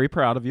we're all very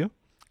proud of you.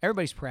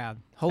 Everybody's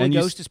proud. Holy And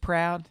you Ghost is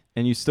proud.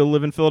 And you still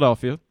live in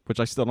Philadelphia, which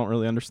I still don't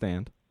really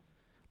understand.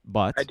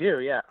 But I do,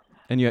 yeah.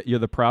 And you're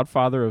the proud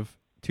father of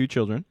 2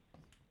 children.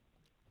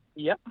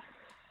 Yep.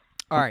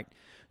 All right.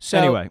 So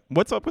Anyway,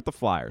 what's up with the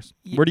Flyers?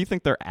 Where do you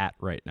think they're at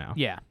right now?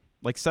 Yeah.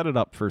 Like, set it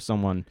up for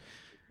someone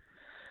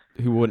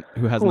who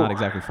has not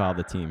exactly followed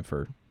the team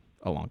for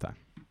a long time.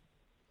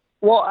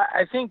 Well,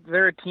 I think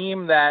they're a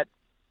team that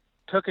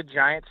took a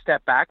giant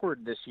step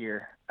backward this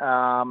year.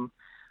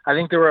 I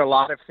think there were a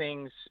lot of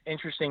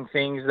interesting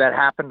things that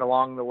happened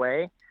along the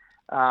way.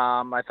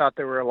 I thought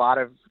there were a lot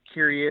of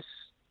curious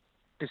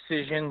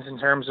decisions in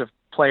terms of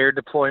player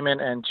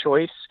deployment and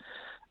choice,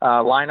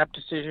 lineup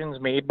decisions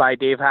made by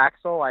Dave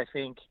Haxel. I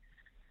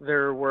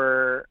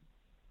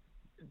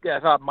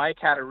thought Mike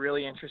had a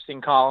really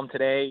interesting column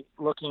today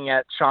looking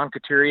at Sean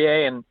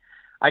Couturier, and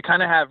I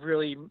kind of have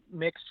really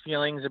mixed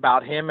feelings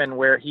about him and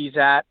where he's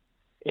at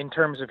in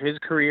terms of his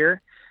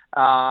career.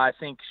 I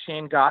think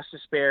Shane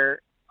Gostisbehere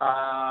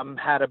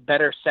had a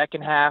better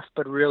second half,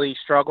 but really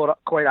struggled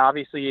quite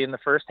obviously in the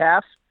first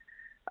half.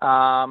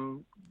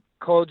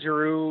 Claude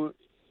Giroux,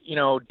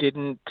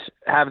 didn't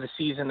have the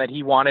season that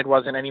he wanted,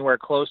 wasn't anywhere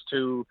close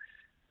to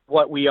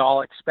what we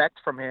all expect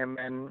from him.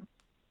 And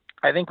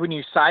I think when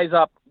you size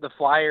up the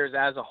Flyers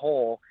as a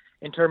whole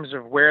in terms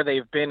of where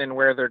they've been and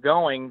where they're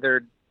going,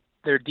 their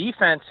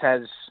defense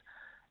has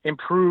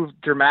improved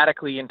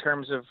dramatically in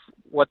terms of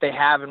what they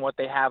have and what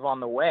they have on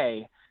the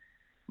way.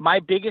 My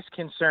biggest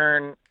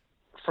concern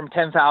from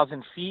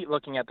 10,000 feet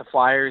looking at the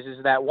Flyers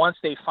is that once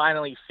they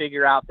finally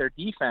figure out their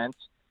defense,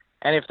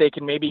 and if they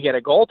can maybe get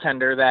a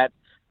goaltender, that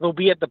they'll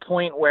be at the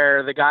point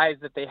where the guys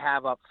that they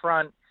have up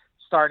front,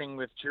 starting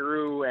with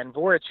Giroux and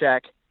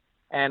Voracek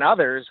and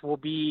others, will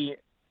be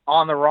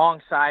on the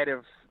wrong side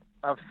of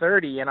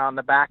 30 and on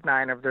the back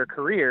nine of their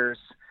careers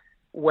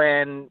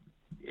when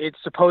it's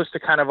supposed to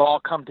kind of all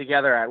come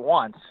together at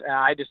once.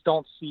 I just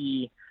don't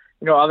see,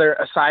 other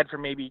aside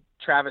from maybe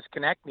Travis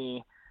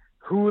Konechny,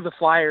 who the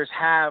Flyers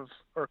have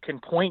or can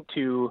point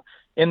to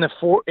in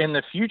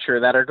the future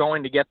that are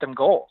going to get them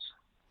goals.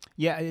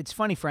 Yeah, it's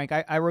funny, Frank.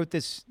 I wrote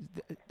this.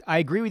 I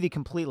agree with you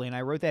completely, and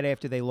I wrote that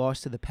after they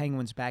lost to the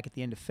Penguins back at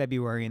the end of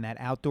February in that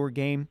outdoor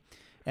game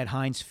at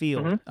Heinz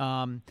Field.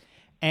 Mm-hmm.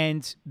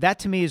 And that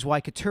to me is why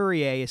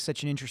Couturier is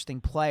such an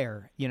interesting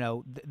player.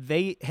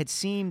 They had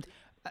seemed,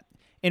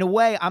 in a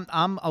way,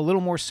 I'm a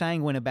little more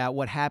sanguine about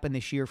what happened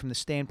this year from the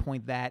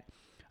standpoint that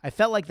I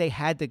felt like they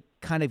had to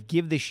kind of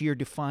give this year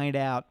to find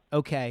out,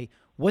 okay,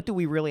 what do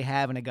we really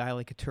have in a guy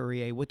like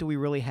Couturier? What do we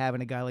really have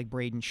in a guy like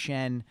Braden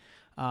Shen?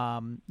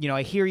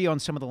 I hear you on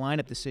some of the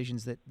lineup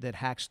decisions that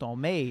Hackstall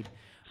made.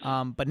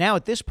 But now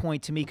at this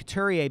point, to me,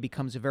 Couturier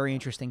becomes a very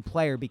interesting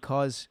player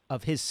because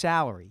of his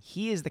salary.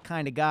 He is the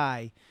kind of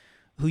guy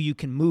who you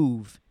can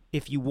move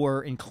if you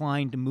were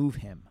inclined to move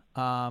him,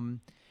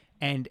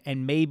 and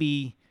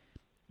maybe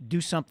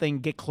do something,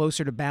 get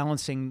closer to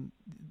balancing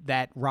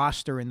that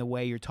roster in the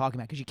way you're talking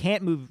about. Because you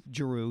can't move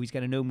Giroux; he's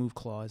got a no-move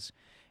clause,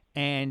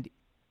 and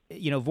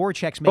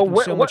Voracek's making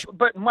so much.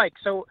 But Mike,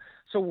 so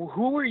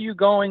who are you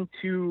going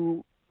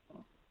to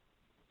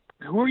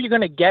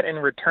get in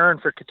return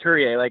for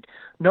Couturier? Like,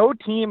 no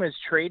team is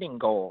trading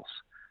goals;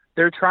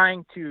 they're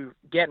trying to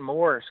get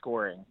more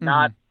scoring,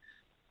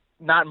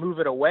 not move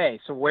it away.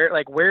 So where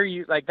are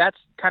you, that's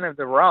kind of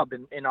the rub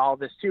in all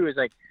this too, is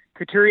like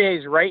Couturier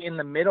is right in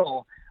the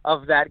middle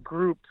of that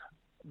group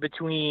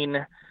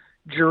between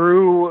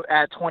Giroux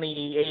at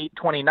 28,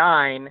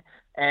 29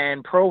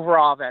 and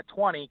Provorov at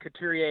 20,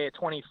 Couturier at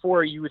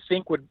 24. You would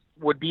think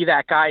would be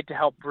that guy to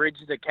help bridge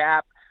the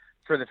gap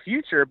for the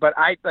future. But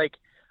I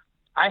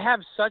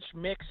have such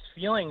mixed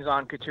feelings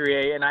on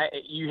Couturier, and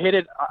you hit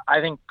it, I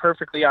think,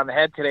 perfectly on the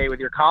head today with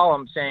your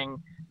column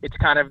saying it's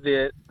kind of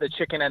the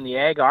chicken and the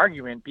egg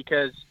argument,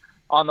 because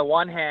on the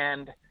one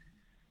hand,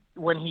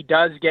 when he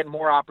does get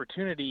more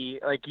opportunity,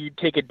 like you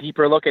take a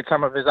deeper look at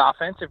some of his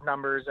offensive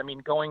numbers. I mean,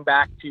 going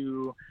back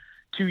to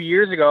 2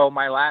 years ago,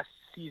 my last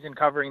season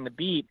covering the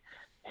beat,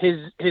 his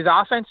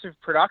offensive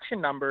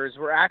production numbers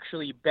were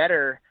actually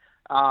better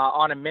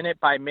on a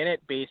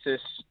minute-by-minute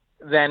basis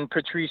than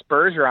Patrice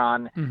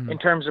Bergeron in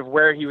terms of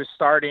where he was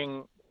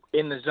starting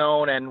in the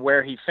zone and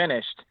where he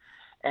finished.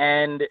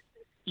 And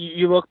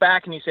you look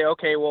back and you say,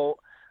 okay, well,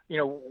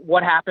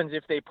 what happens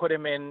if they put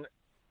him in,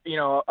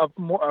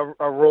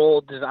 a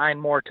role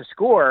designed more to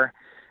score?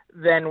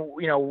 Then,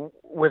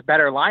 with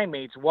better line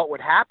mates, what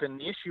would happen?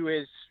 The issue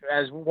is,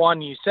 as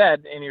one, you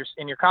said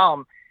in your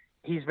column,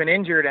 he's been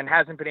injured and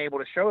hasn't been able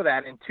to show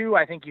that. And two,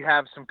 I think you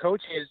have some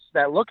coaches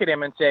that look at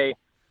him and say,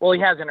 well,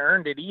 he hasn't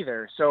earned it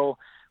either. So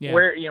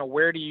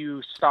where do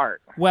you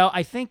start? Well,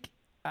 I think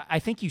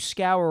you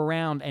scour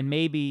around and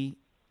maybe,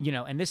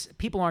 and this,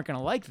 people aren't going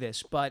to like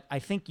this, but I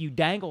think you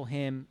dangle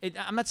him.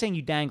 I'm not saying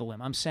you dangle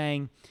him. I'm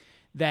saying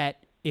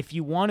that if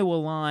you want to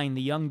align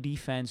the young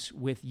defense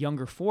with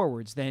younger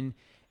forwards, then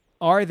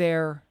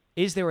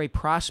is there a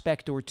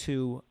prospect or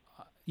two,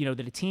 that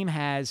a team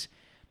has,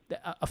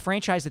 a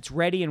franchise that's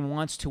ready and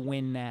wants to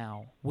win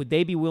now? Would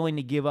they be willing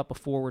to give up a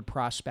forward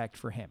prospect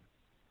for him?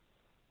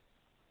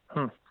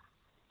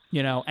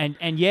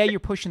 And you're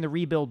pushing the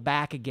rebuild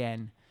back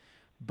again,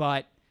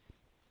 but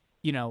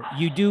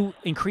you do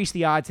increase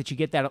the odds that you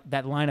get that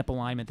lineup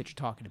alignment that you're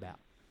talking about.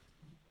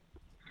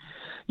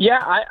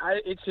 Yeah,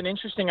 it's an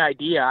interesting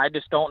idea. I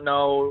just don't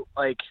know,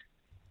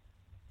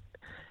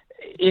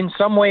 in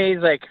some ways,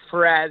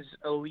 for as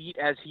elite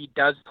as he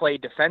does play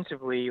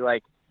defensively,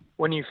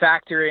 when you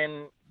factor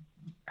in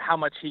how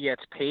much he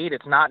gets paid,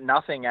 it's not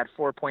nothing at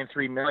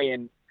 $4.3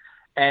 million.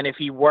 And if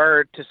he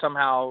were to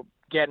somehow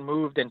get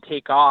moved and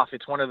take off,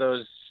 it's one of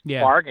those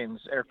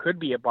bargains, or could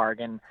be a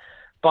bargain.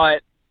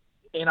 But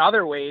in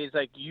other ways,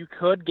 you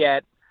could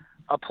get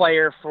a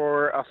player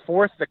for a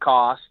fourth the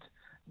cost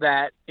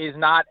that is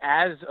not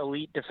as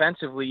elite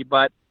defensively,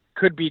 but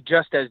could be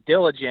just as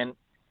diligent,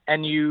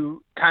 and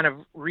you kind of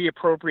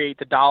reappropriate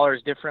the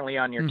dollars differently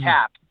on your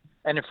cap.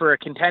 And if for a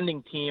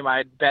contending team,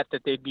 I'd bet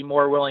that they'd be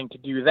more willing to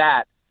do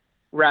that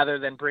rather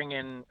than bring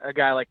in a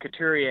guy like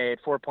Couturier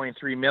at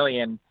 $4.3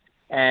 million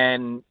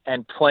and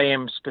play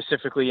him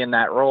specifically in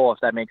that role, if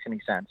that makes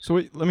any sense. So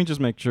let me just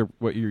make sure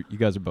what you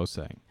guys are both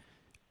saying.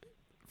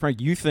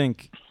 Frank, you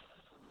think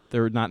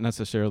there would not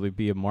necessarily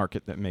be a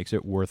market that makes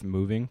it worth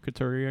moving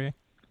Couturier?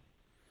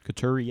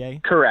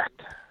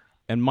 Correct.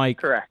 And Mike,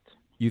 correct.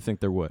 You think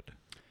there would?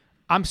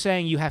 I'm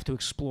saying you have to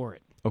explore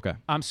it. Okay.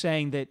 I'm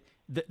saying that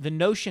the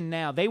notion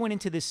now, they went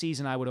into this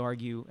season, I would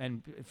argue,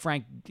 and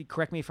Frank,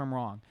 correct me if I'm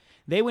wrong,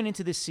 they went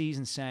into this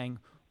season saying,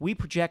 we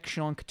project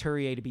Sean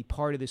Couturier to be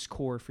part of this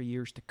core for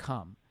years to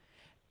come.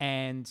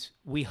 And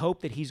we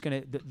hope that he's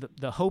going to –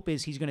 the hope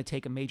is he's going to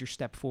take a major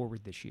step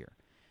forward this year.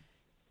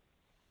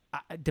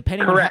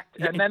 Correct.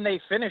 And then they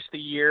finish the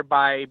year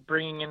by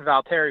bringing in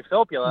Valtteri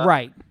Filppula.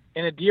 Right.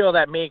 In a deal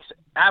that makes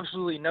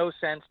absolutely no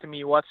sense to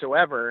me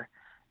whatsoever.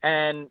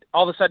 And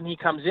all of a sudden he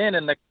comes in,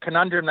 and the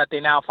conundrum that they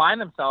now find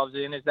themselves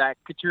in is that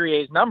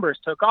Couturier's numbers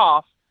took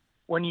off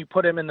when you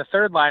put him in the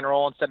third line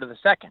role instead of the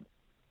second.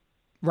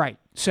 Right.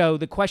 So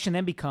the question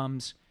then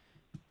becomes,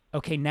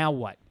 okay, now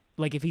what?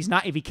 Like if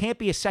he can't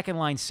be a second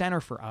line center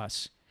for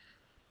us,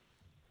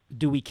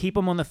 do we keep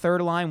him on the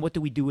third line? What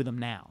do we do with him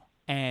now?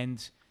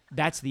 And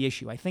that's the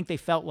issue. I think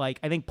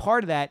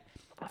part of that,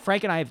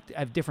 Frank and I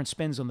have different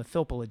spins on the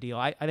Filppula deal.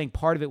 I think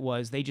part of it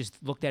was they just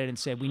looked at it and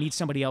said, we need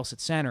somebody else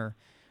at center.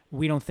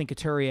 We don't think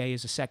Couturier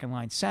is a second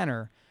line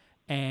center,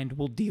 and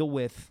we'll deal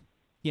with,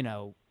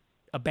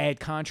 a bad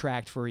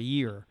contract for a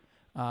year.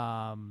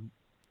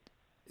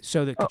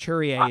 So that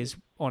Couturier is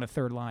on a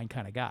third line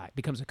kind of guy,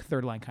 becomes a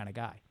third line kind of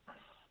guy.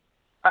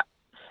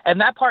 And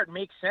that part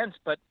makes sense,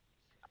 but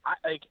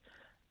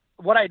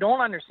what I don't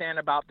understand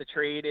about the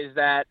trade is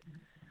that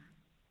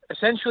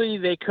essentially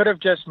they could have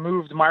just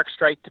moved Mark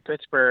Streit to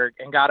Pittsburgh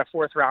and got a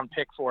 4th-round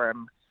pick for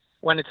him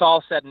when it's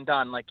all said and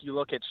done. Like you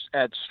look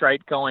at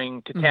Streit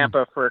going to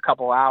Tampa for a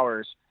couple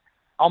hours,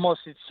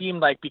 almost it seemed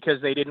like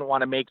because they didn't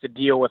want to make the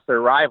deal with their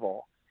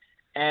rival.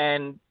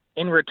 And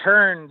in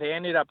return, they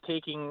ended up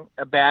taking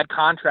a bad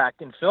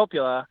contract in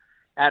Filppula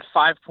at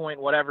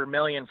 $5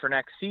 million for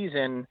next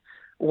season,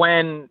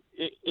 when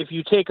if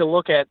you take a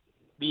look at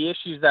the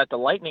issues that the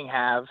Lightning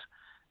have,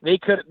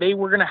 they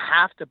were going to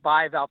have to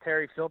buy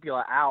Valtteri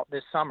Filppula out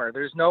this summer.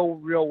 There's no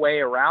real way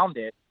around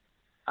it.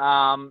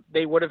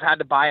 They would have had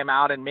to buy him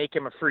out and make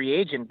him a free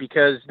agent,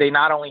 because they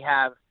not only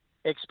have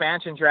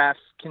expansion draft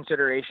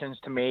considerations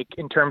to make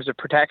in terms of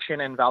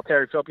protection, and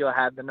Valtteri Filppula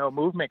had the no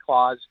movement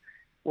clause,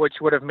 which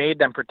would have made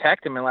them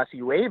protect him unless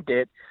he waived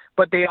it,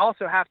 but they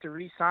also have to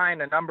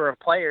re-sign a number of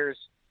players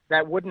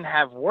that wouldn't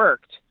have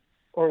worked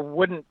or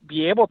wouldn't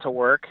be able to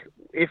work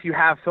if you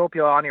have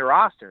Filppula on your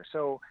roster.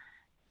 So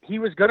he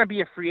was going to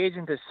be a free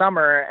agent this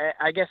summer.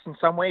 I guess in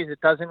some ways it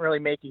doesn't really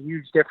make a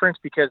huge difference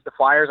because the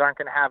Flyers aren't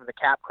going to have the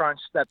cap crunch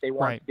that they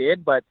once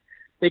did, but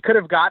they could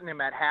have gotten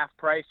him at half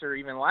price or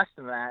even less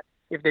than that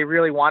if they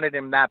really wanted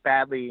him that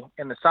badly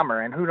in the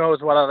summer. And who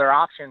knows what other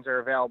options are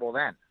available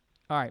then.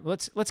 All right,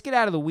 let's get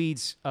out of the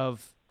weeds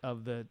of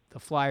the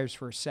Flyers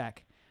for a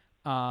sec.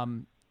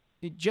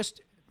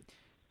 Just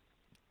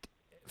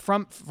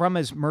from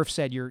as Murph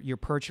said, your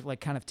perch of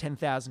like kind of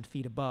 10,000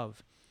 feet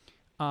above.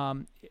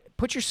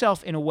 Put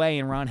yourself in a way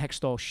in Ron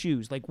Hextall's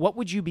shoes. Like, what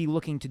would you be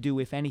looking to do,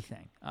 if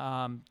anything?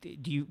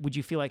 Would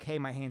you feel like, hey,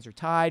 my hands are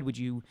tied?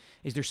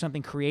 Is there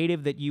something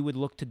creative that you would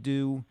look to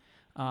do,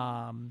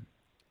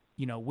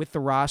 with the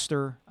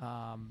roster?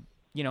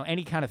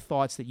 Any kind of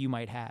thoughts that you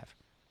might have?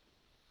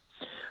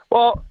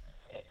 Well,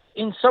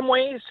 in some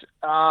ways,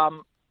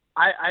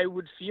 I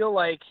would feel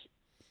like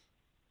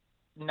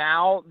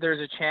now there's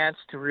a chance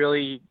to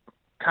really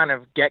kind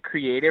of get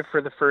creative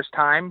for the first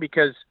time,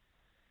 because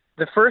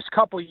the first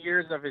couple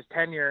years of his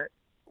tenure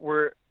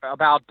were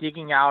about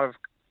digging out of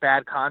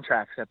bad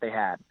contracts that they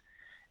had.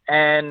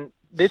 And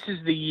this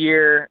is the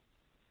year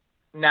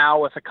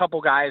now with a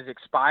couple guys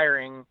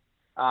expiring.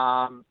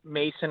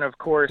 Mason, of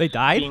course,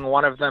 being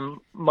one of them,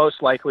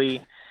 most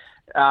likely.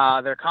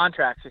 Their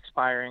contracts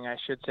expiring, I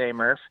should say,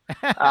 Murph.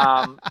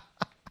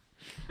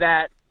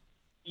 That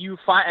you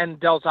find, and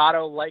Del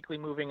Zotto likely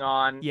moving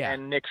on,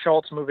 and Nick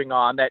Schultz moving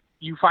on, that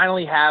you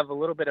finally have a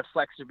little bit of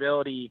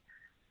flexibility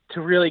to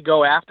really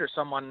go after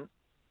someone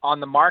on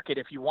the market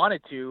if you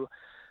wanted to.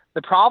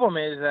 The problem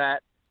is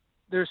that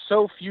there's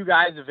so few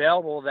guys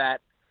available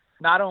that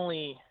not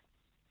only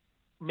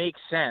make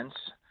sense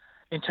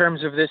in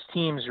terms of this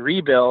team's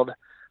rebuild,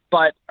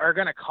 but are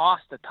going to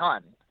cost a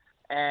ton.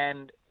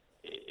 And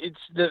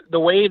it's the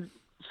way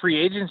free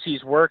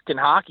agency's worked in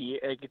hockey,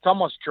 it's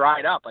almost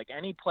dried up. Like,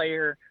 any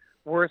player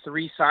worth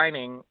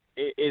re-signing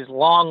is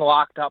long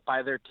locked up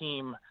by their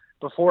team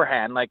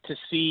beforehand. Like, to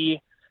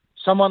see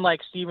someone like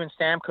Steven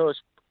Stamkos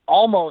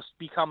almost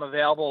become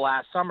available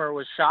last summer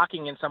was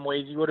shocking in some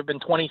ways. He would have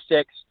been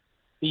 26,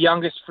 the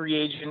youngest free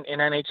agent in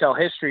NHL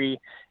history,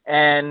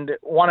 and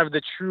one of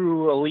the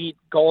true elite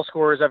goal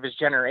scorers of his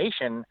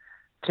generation,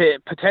 to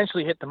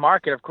potentially hit the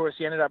market. Of course,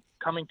 he ended up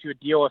coming to a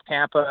deal with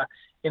Tampa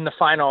in the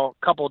final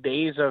couple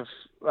days of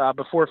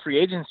before free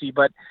agency,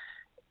 but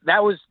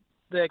that was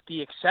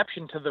the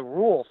exception to the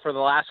rule for the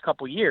last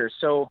couple years.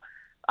 So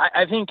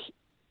I think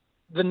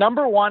the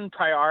number one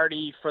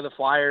priority for the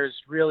Flyers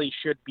really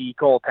should be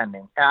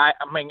goaltending. I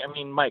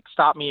mean, Mike,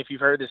 stop me if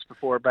you've heard this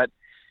before, but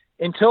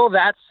until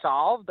that's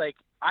solved, like,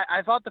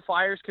 I thought the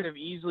Flyers could have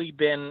easily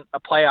been a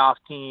playoff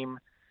team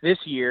this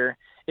year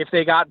if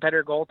they got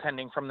better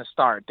goaltending from the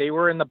start. They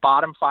were in the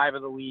bottom 5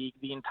 of the league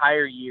the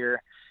entire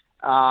year,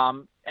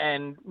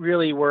 and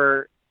really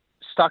were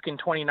stuck in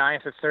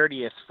 29th or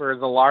 30th for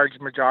the large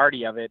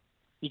majority of it.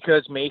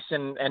 because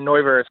Mason and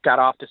Neuwirth got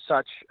off to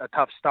such a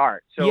tough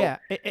start. So yeah,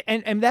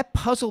 and that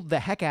puzzled the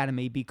heck out of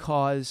me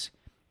because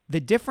the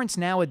difference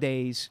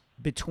nowadays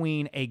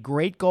between a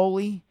great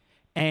goalie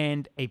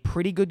and a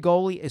pretty good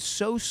goalie is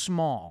so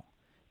small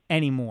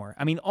anymore.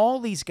 I mean, all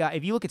these guys,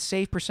 if you look at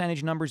save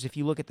percentage numbers, if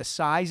you look at the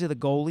size of the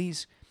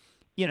goalies,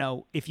 you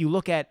know, if you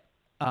look at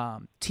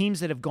teams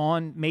that have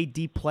made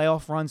deep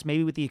playoff runs,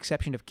 maybe with the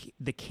exception of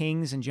the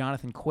Kings and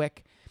Jonathan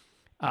Quick,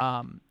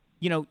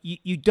 you know,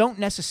 you don't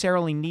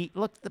necessarily need –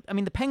 look,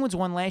 the Penguins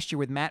won last year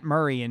with Matt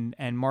Murray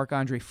and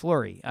Marc-Andre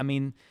Fleury. I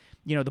mean,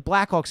 you know, the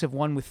Blackhawks have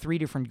won with 2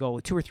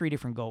 or 3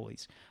 different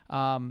goalies.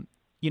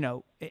 You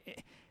know,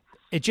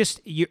 it just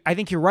 – I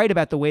think you're right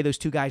about the way those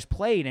two guys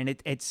played, and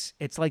it's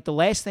like the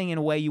last thing in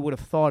a way you would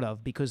have thought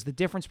of, because the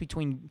difference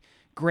between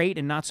great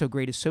and not so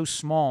great is so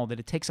small that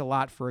it takes a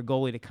lot for a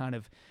goalie to kind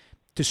of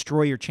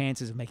destroy your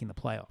chances of making the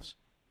playoffs.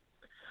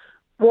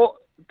 Well,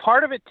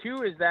 part of it,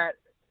 too, is that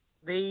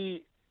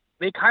they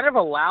kind of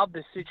allowed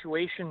the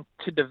situation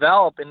to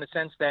develop in the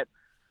sense that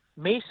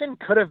Mason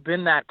could have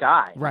been that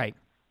guy. Right.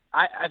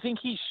 I think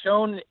he's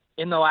shown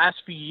in the last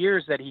few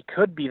years that he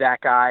could be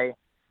that guy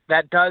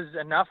that does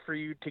enough for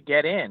you to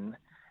get in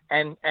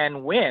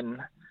and win.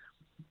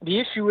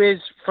 The issue is,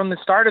 from the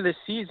start of this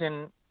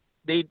season,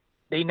 they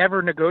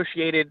never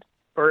negotiated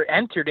or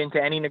entered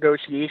into any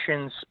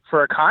negotiations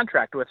for a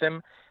contract with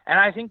him, and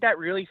I think that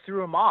really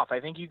threw him off. I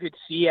think you could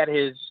see at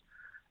his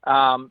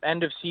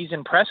end of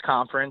season press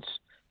conference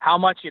how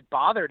much it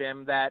bothered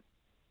him that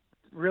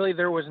really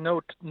there was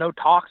no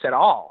talks at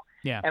all.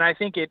 Yeah. And I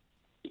think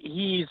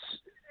his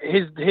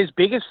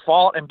biggest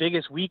fault and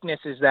biggest weakness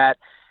is that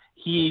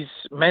he's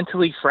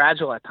mentally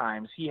fragile at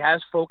times. He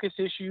has focus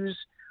issues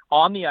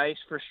on the ice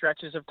for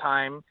stretches of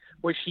time,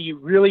 which he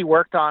really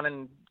worked on,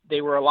 and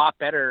they were a lot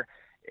better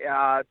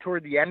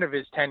toward the end of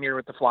his tenure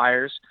with the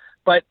Flyers.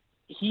 But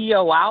he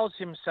allows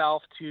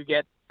himself to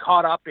get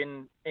caught up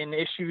in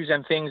issues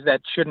and things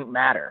that shouldn't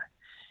matter.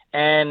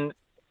 And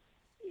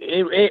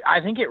I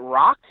think it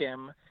rocked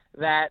him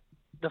that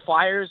the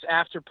Flyers,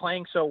 after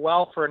playing so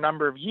well for a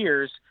number of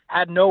years,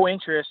 had no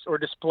interest or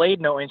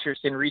displayed no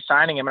interest in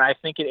re-signing him, and I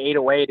think it ate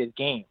away at his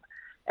game.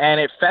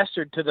 And it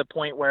festered to the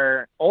point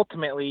where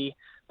ultimately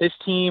this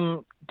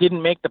team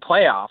didn't make the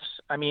playoffs.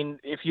 I mean,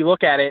 if you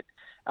look at it,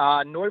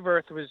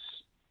 Neuwirth was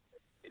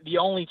the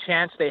only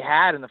chance they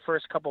had in the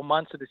first couple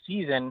months of the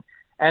season.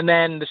 And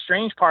then the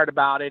strange part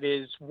about it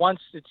is, once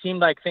it seemed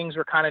like things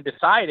were kind of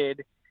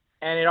decided,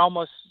 and it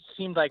almost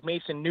seemed like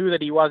Mason knew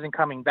that he wasn't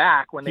coming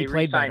back when they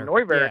re-signed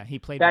Neuwirth,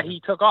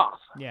 he took off.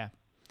 Yeah.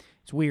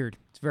 It's weird.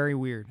 It's very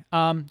weird.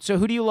 So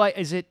who do you like?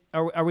 Is it?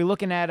 Are we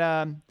looking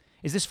at?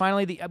 Is this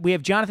finally we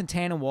have Jonathan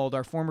Tannenwald,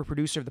 our former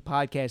producer of the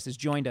podcast, has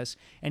joined us,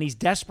 and he's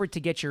desperate to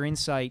get your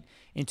insight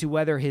into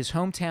whether his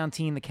hometown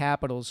team, the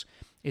Capitals,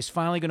 is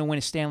finally going to win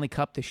a Stanley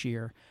Cup this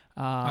year.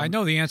 I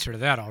know the answer to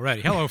that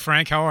already. Hello,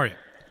 Frank. How are you?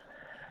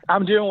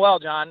 I'm doing well,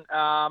 John.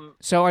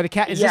 So are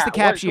the is this the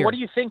Caps year? What do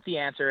you think the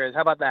answer is?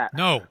 How about that?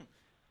 No,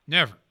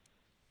 never.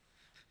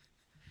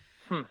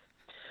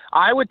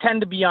 I would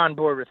tend to be on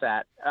board with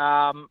that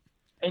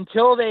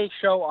until they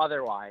show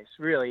otherwise.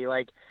 Really,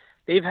 like,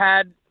 they've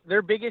had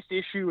their biggest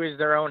issue is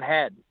their own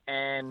head,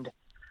 and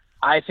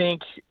I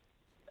think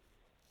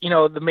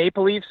the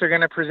Maple Leafs are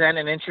going to present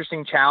an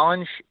interesting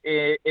challenge.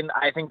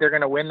 I think they're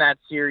going to win that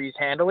series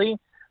handily,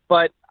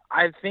 but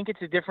I think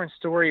it's a different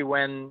story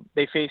when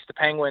they face the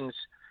Penguins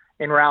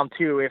in round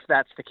 2, if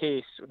that's the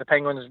case. The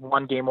Penguins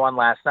won game 1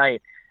 last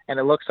night, and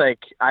it looks like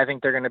I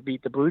think they're going to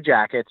beat the Blue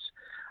Jackets.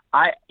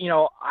 I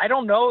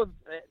don't know.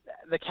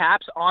 The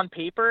Caps on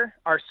paper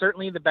are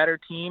certainly the better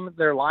team.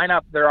 Their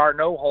lineup, there are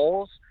no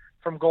holes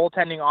from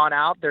goaltending on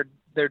out.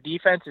 Their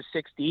defense is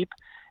 6 deep,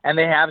 and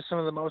they have some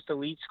of the most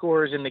elite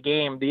scorers in the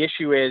game. The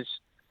issue is,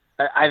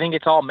 I think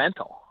it's all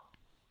mental.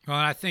 Well,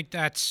 and I think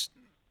that's.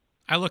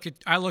 I look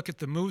at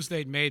the moves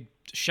they'd made,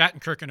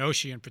 Shattenkirk and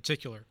Oshie in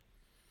particular.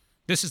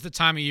 This is the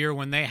time of year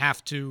when they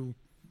have to,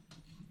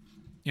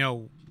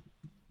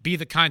 be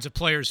the kinds of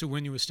players who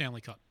win you a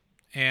Stanley Cup.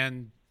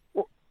 And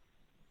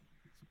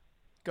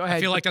go ahead.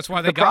 I feel like that's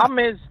why they got. The problem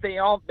is they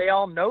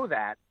all know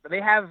that. They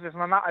have, if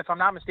I'm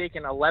not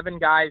mistaken, 11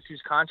 guys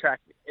whose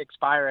contract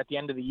expire at the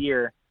end of the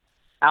year.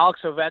 Alex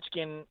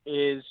Ovechkin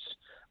has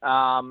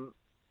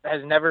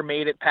never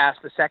made it past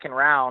the second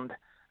round.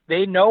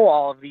 They know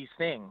all of these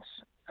things.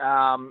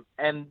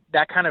 And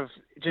that kind of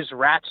just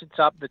ratchets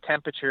up the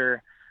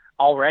temperature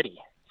already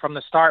from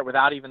the start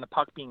without even the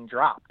puck being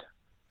dropped.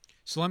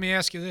 So let me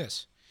ask you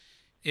this.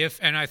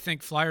 And I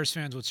think Flyers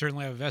fans would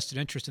certainly have a vested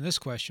interest in this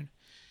question,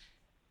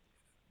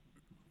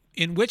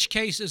 in which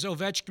case is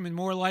Ovechkin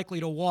more likely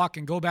to walk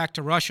and go back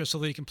to Russia so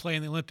that he can play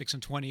in the Olympics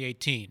in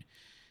 2018?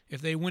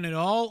 If they win it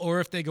all,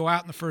 or if they go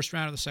out in the first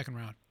round or the second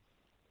round?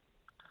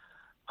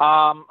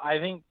 I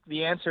think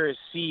the answer is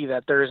C,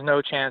 that there is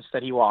no chance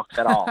that he walks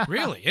at all.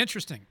 Really?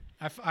 Interesting.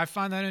 I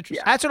find that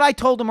interesting. That's what I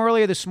told him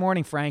earlier this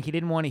morning, Frank. He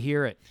didn't want to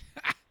hear it.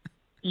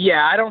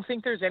 Yeah, I don't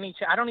think there's any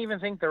I don't even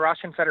think the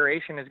Russian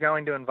Federation is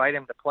going to invite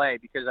him to play,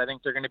 because I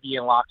think they're going to be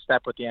in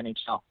lockstep with the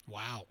NHL.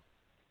 Wow.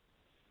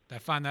 I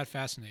find that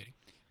fascinating.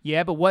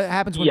 Yeah, but what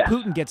happens when Yes.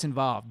 Putin gets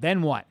involved?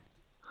 Then what?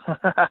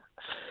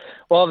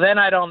 Well, then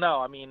I don't know.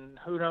 I mean,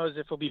 who knows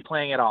if we'll be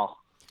playing at all.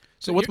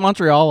 So what's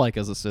Montreal like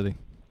as a city?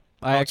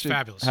 I it's actually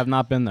fabulous. have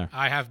not been there.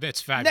 I have.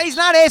 It's No, fabulous. he's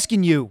not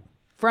asking you,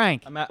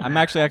 Frank. I'm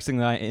actually asking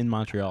that in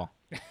Montreal.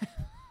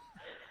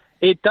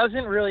 It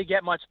doesn't really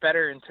get much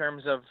better in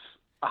terms of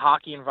a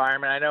hockey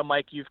environment. I know,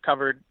 Mike, you've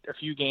covered a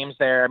few games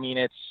there. I mean,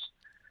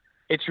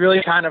 it's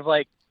really kind of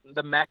like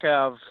the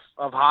mecca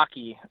of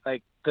hockey.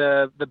 Like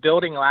the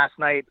building last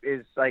night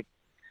is like,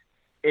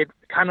 it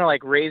kind of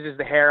like raises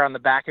the hair on the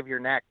back of your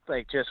neck,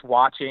 like just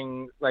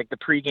watching like the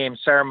pregame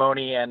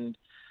ceremony and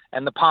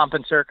the pomp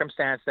and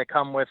circumstance that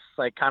come with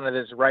like kind of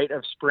this rite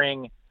of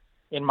spring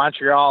in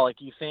Montreal. Like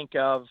you think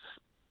of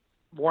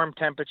warm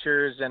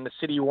temperatures and the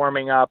city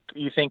warming up,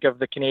 you think of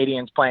the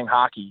Canadians playing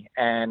hockey,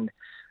 and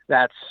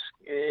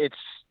it's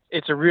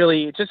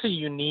just a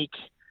unique,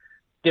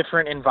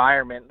 different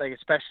environment, like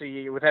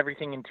especially with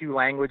everything in 2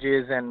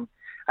 languages. And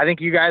I think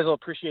you guys will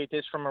appreciate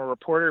this from a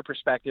reporter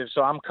perspective.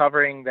 So I'm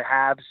covering the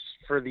Habs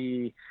for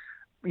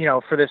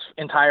for this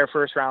entire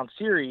first round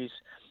series,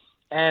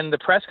 and the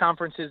press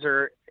conferences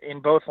are in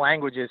both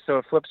languages. So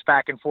it flips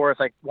back and forth.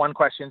 Like one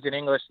question's in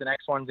English, the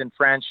next one's in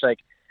French. Like,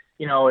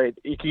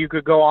 you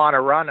could go on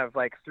a run of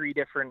like 3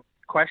 different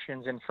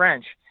questions in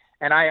French,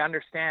 and I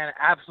understand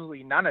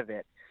absolutely none of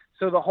it.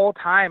 So the whole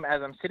time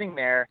as I'm sitting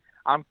there,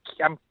 I'm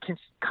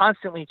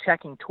constantly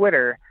checking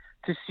Twitter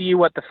to see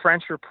what the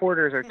French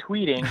reporters are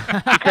tweeting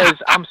because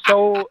I'm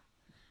so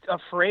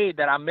afraid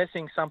that I'm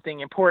missing something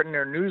important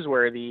or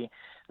newsworthy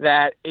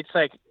that it's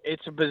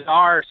a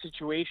bizarre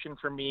situation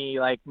for me,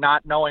 like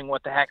not knowing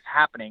what the heck's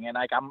happening. And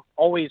like, I'm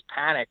always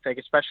panicked, like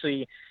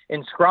especially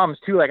in scrums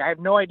too. Like I have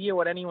no idea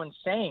what anyone's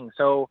saying.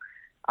 So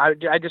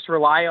I just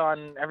rely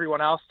on everyone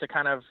else to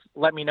kind of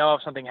let me know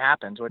if something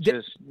happens, which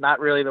is not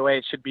really the way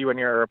it should be when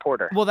you're a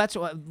reporter. Well, that's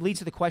what leads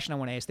to the question I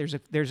want to ask.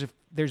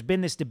 There's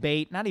been this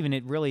debate, not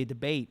even really a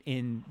debate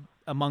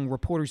among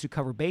reporters who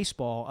cover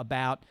baseball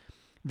about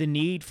the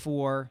need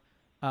for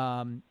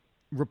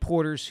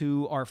reporters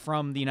who are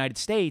from the United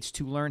States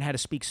to learn how to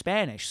speak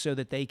Spanish so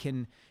that they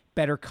can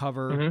better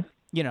cover,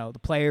 the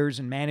players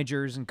and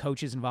managers and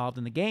coaches involved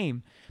in the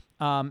game.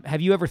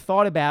 Have you ever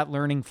thought about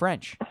learning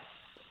French?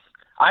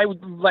 I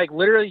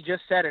literally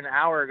just said an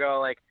hour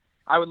ago, like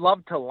I would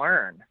love to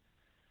learn,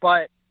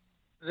 but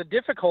the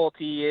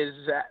difficulty is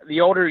the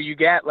older you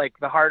get, like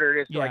the harder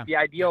it is. Like the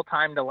ideal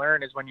time to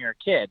learn is when you're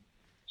a kid.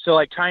 So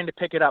like trying to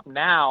pick it up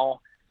now,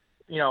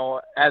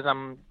 as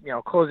I'm,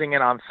 closing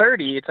in on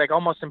 30, it's like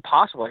almost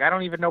impossible. Like I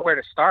don't even know where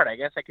to start. I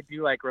guess I could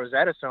do like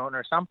Rosetta Stone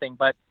or something.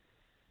 But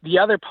the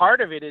other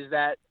part of it is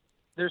that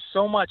there's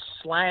so much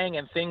slang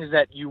and things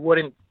that you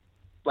wouldn't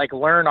like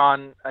learn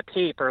on a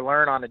tape or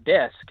learn on a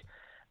disc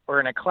or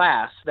in a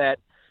class, that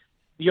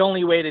the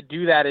only way to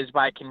do that is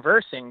by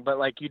conversing. But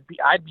like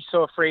I'd be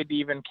so afraid to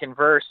even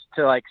converse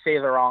to like say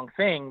the wrong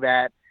thing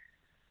that,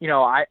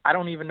 I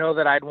don't even know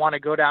that I'd want to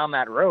go down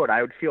that road.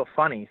 I would feel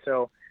funny.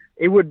 So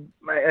it would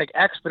like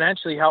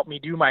exponentially help me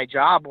do my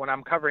job when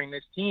I'm covering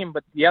this team.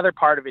 But the other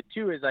part of it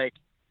too is like,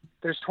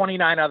 there's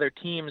 29 other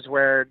teams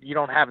where you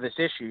don't have this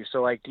issue.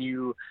 So like,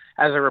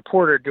 as a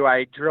reporter, do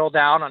I drill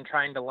down on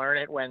trying to learn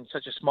it when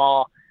such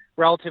a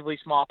relatively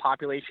small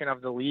population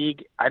of the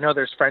league? I know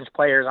there's French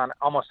players on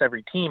almost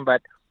every team,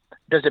 but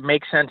does it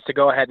make sense to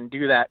go ahead and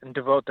do that and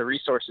devote the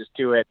resources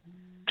to it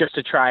just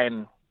to try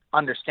and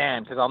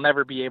understand? Because I'll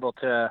never be able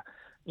to,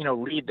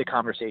 lead the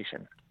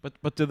conversation.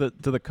 But do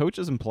the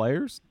coaches and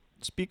players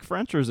speak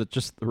French, or is it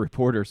just the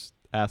reporters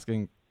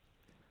asking?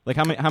 Like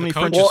how many coach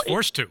French? is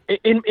forced to.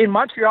 In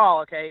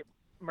Montreal, okay,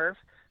 Murph,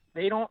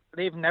 they've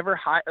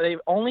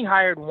only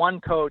hired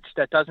one coach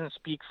that doesn't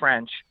speak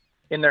French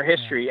in their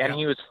history, and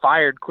he was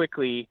fired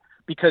quickly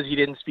because he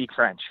didn't speak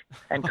French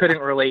and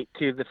couldn't relate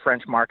to the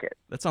French market.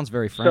 That sounds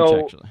very French,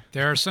 actually.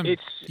 There are some.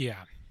 It's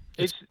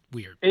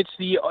weird. It's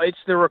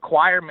the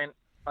requirement.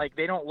 Like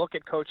they don't look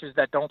at coaches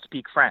that don't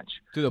speak French.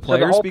 Do the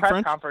players so the whole speak press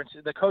French? conference,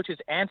 the coach is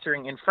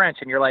answering in French,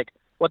 and you're like,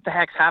 "What the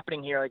heck's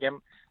happening here? Like,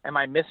 am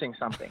I missing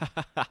something?"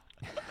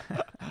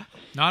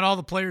 Not all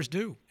the players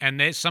do,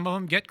 and some of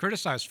them get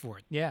criticized for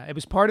it. Yeah, it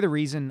was part of the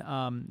reason.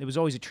 It was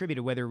always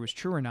attributed, whether it was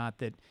true or not,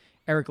 that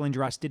Eric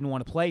Lindros didn't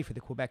want to play for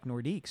the Quebec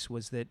Nordiques,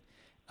 was that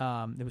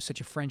there was such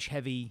a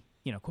French-heavy.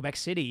 Quebec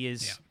City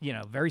is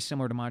very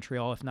similar to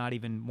Montreal, if not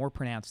even more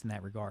pronounced in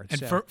that regard.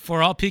 And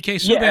for all PK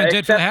Subban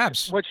did for the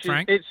Habs,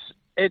 Frank.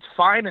 It's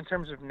fine in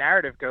terms of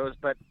narrative goes,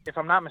 but if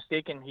I'm not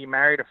mistaken, he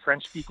married a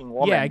French-speaking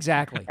woman. Yeah,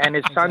 exactly. And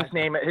his son's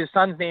name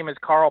is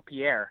Carl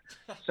Pierre.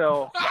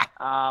 So,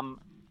 I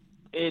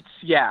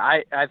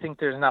think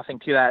there's nothing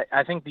to that.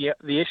 I think the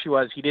issue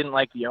was he didn't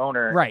like the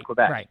owner in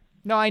Quebec. Right.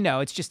 No, I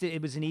know. It's just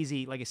it was an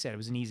easy, like I said, it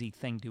was an easy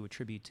thing to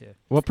attribute to.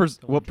 What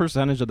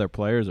percentage of their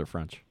players are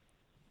French?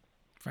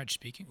 French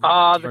speaking.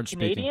 The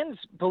Canadians,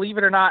 believe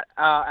it or not,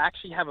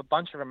 actually have a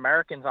bunch of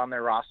Americans on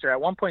their roster. At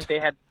one point, they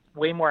had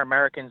way more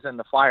Americans than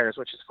the Flyers,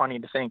 which is funny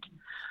to think.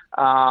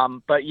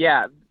 But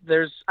yeah,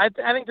 I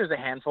think there's a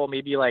handful,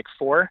 maybe like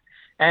 4.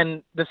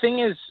 And the thing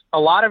is, a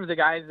lot of the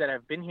guys that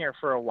have been here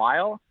for a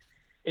while,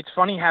 it's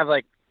funny how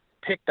like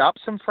picked up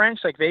some French.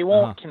 Like they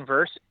won't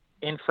converse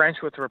in French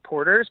with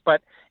reporters,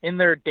 but in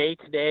their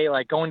day-to-day,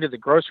 like going to the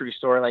grocery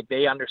store, like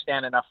they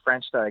understand enough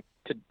French to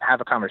have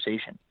a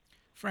conversation.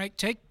 Frank,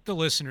 take the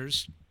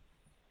listeners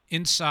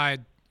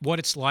inside what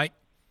it's like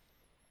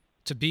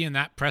to be in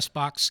that press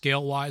box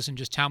scale-wise and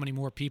just how many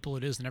more people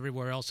it is than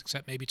everywhere else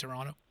except maybe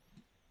Toronto.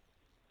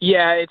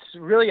 Yeah, it's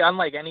really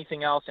unlike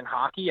anything else in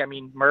hockey. I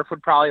mean, Murph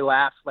would probably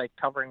laugh, like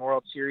covering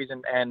World Series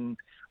and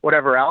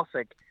whatever else.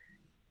 Like,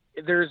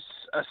 there's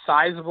a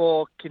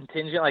sizable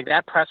contingent. Like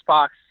that press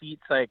box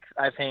seats, like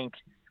I think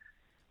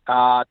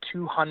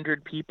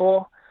 200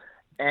 people,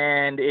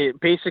 and it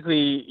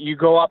basically you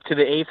go up to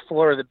the 8th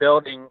floor of the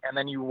building, and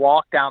then you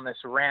walk down this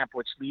ramp,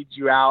 which leads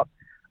you out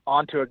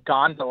onto a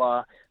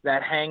gondola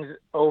that hangs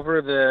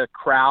over the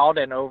crowd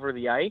and over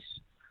the ice.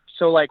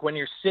 So like when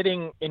you're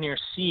sitting in your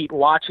seat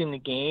watching the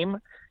game,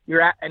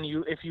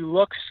 if you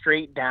look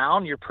straight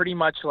down, you're pretty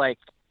much like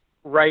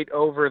right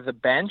over the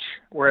bench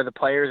where the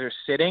players are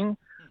sitting,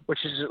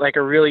 which is like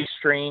a really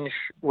strange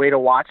way to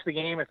watch the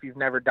game if you've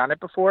never done it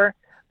before.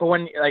 But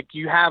when like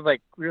you have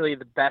like really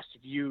the best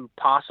view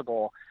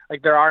possible,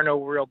 like there are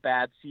no real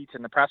bad seats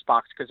in the press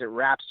box because it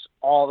wraps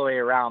all the way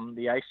around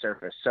the ice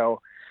surface.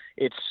 So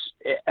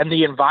and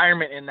the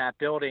environment in that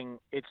building,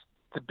 it's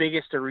the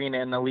biggest arena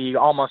in the league,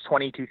 almost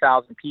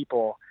 22,000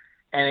 people.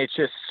 And it's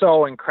just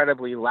so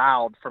incredibly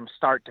loud from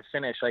start to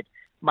finish. Like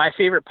my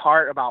favorite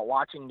part about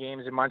watching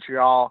games in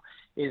Montreal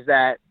is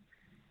that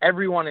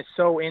everyone is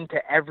so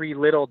into every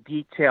little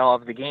detail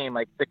of the game.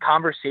 Like the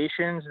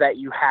conversations that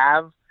you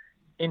have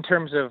in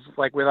terms of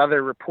like with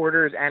other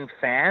reporters and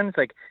fans,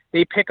 like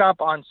they pick up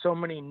on so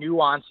many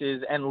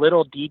nuances and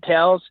little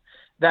details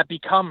that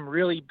become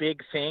really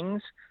big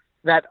things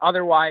that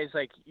otherwise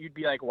like you'd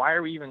be like, why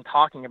are we even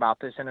talking about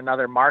this in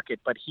another market?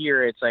 But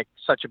here it's like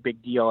such a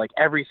big deal. Like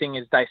everything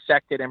is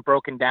dissected and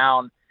broken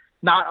down,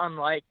 not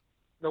unlike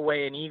the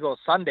way an Eagles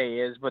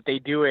Sunday is, but they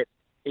do it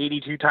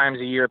 82 times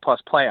a year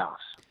plus playoffs.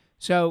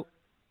 So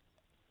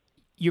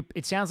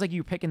it sounds like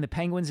you're picking the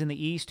Penguins in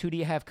the East. Who do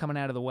you have coming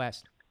out of the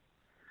West?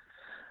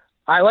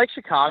 I like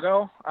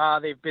Chicago.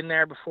 They've been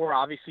there before,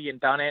 obviously, and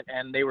done it,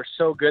 and they were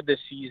so good this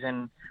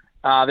season.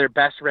 Their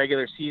best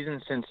regular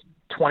season since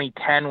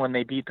 2010 when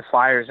they beat the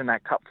Flyers in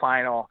that Cup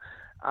final.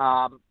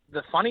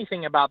 The funny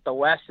thing about the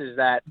West is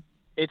that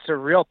it's a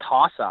real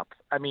toss-up.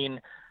 I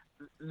mean,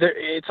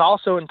 it's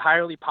also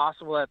entirely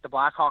possible that the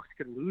Blackhawks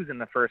could lose in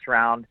the first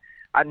round.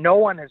 No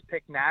one has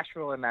picked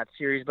Nashville in that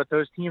series, but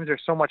those teams are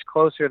so much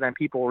closer than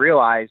people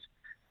realize.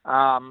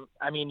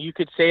 I mean, you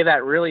could say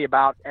that really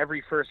about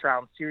every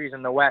first-round series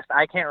in the West.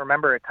 I can't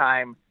remember a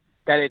time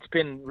that it's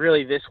been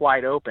really this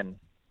wide open.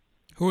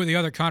 Who are the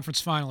other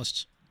conference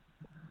finalists?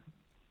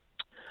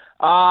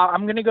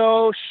 I'm going to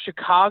go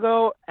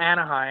Chicago,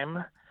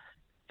 Anaheim,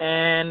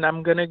 and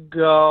I'm going to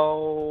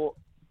go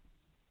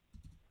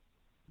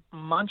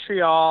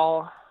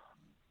Montreal,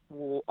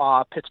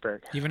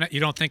 Pittsburgh. You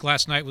don't think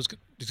last night was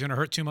going to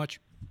hurt too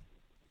much?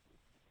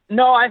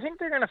 No, I think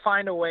they're going to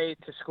find a way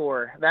to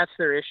score. That's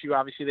their issue.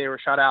 Obviously, they were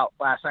shut out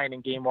last night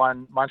in Game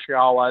 1.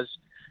 Montreal was.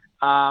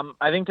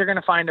 I think they're going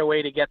to find a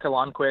way to get to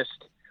Lundqvist.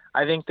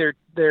 I think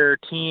their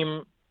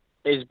team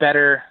is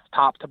better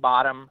top to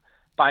bottom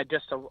by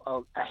just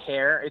a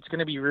hair. It's going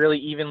to be really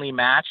evenly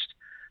matched,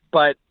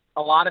 but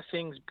a lot of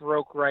things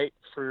broke right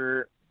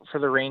for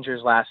the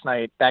Rangers last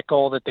night. That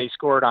goal that they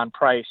scored on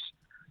Price,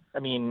 I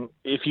mean,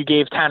 if you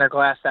gave Tanner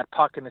Glass that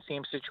puck in the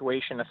same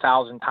situation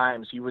 1,000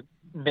 times, you would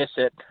miss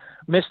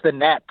the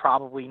net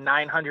probably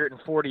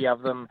 940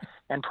 of them,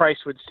 and Price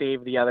would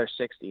save the other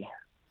 60.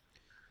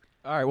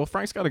 All right, well,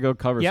 Frank's got to go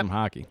cover some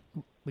hockey.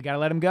 We got to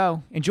let him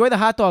go. Enjoy the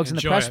hot dogs in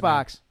the press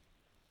box.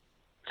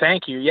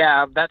 Thank you.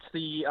 Yeah, that's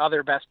the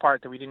other best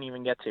part that we didn't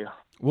even get to.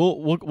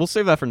 We'll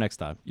save that for next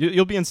time.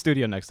 You'll be in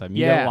studio next time.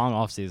 You got a long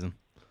off season.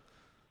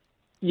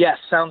 Yes,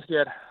 sounds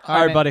good.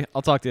 All right, buddy.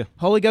 I'll talk to you.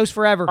 Holy Ghost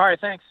forever. All right,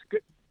 thanks.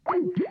 Good.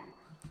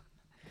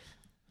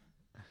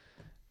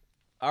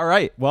 All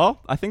right.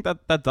 Well, I think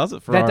that does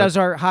it for that does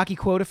our hockey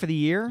quota for the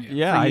year.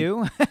 Yeah, for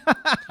you.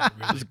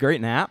 It was a great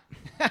nap.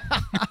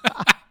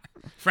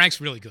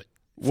 Frank's really good.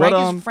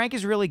 Frank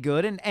is really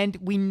good, and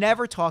we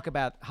never talk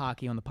about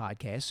hockey on the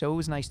podcast, so it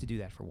was nice to do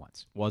that for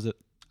once. Was it?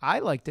 I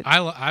liked it.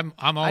 I'm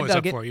always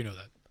up for it. You know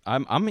that.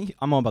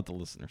 I'm all about the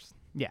listeners.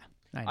 Yeah,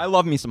 I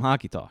love me some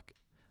hockey talk.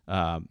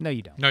 No,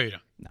 you don't. No, you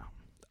don't.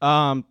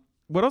 No.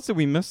 What else did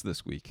we miss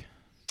this week?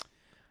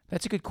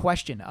 That's a good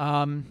question.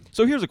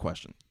 So here's a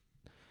question.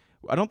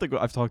 I don't think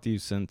I've talked to you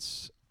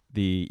since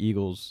the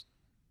Eagles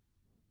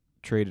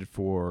traded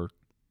for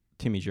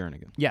Timmy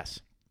Jernigan. Yes.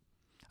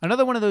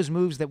 Another one of those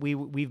moves that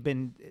we've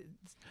been.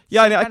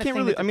 Yeah, I can't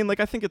really. I mean, like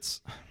I think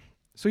it's.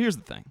 So here's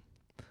the thing.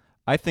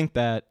 I think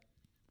that.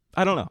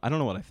 I don't know. I don't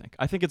know what I think.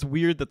 I think it's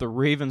weird that the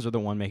Ravens are the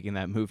one making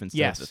that move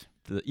instead of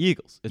the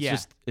Eagles.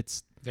 It's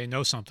just they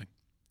know something.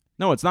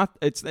 No, it's not.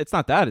 It's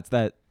not that. It's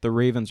that the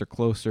Ravens are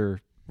closer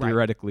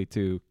theoretically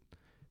to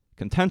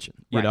contention.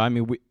 You know, I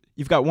mean,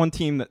 you've got one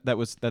team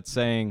that's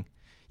saying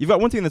you've got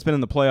one team that's been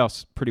in the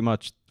playoffs pretty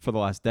much for the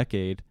last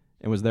decade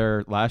and was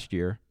there last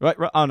year. Right?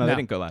 Oh no, they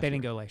didn't go last year. They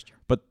didn't go last year.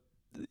 But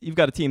you've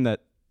got a team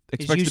that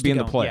expects used to be to in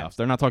the going, playoffs. yeah.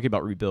 They're not talking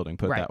about rebuilding,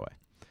 put it Right. that way.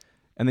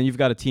 And then you've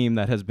got a team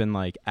that has been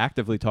like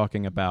actively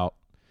talking about,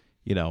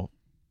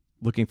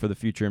 looking for the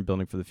future and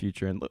building for the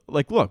future. And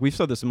look, we've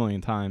said this a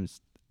million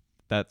times.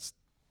 There's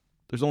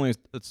only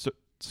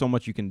so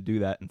much you can do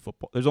that in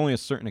football. There's only a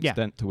certain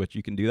extent to which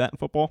you can do that in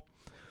football.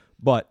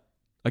 But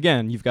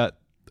again, you've got,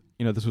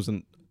 this was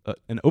an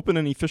open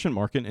and efficient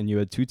market, and you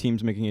had two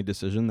teams making a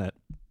decision that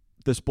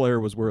this player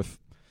was worth,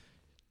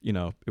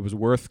 it was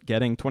worth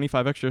getting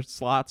 25 extra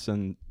slots,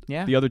 and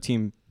the other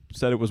team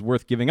said it was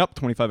worth giving up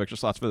 25 extra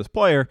slots for this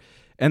player,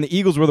 and the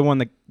Eagles were the one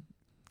that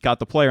got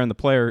the player, and the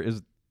player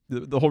is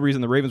the whole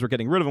reason the Ravens were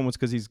getting rid of him was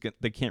because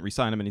they can't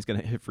re-sign him, and he's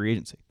going to hit free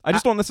agency. I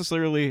just don't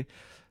necessarily.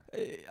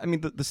 I mean,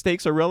 the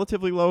stakes are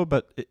relatively low,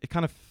 but it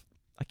kind of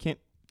I can't.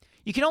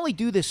 You can only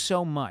do this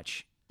so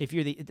much. If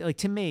you're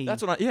to me,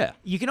 That's what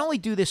you can only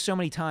do this so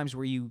many times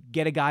where you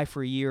get a guy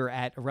for a year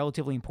at a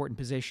relatively important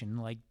position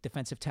like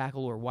defensive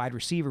tackle or wide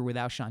receiver with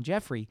Alshon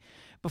Jeffrey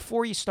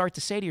before you start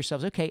to say to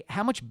yourselves, okay,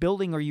 how much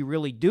building are you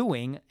really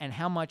doing and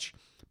how much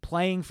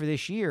playing for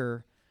this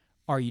year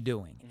are you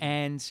doing? Mm-hmm.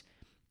 And,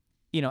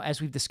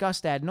 as we've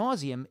discussed ad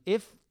nauseum,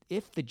 if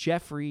the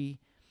Jeffrey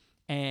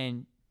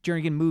and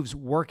Jernigan moves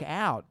work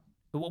out,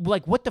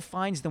 like what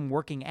defines them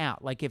working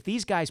out? Like if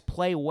these guys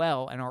play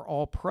well and are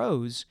all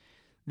pros,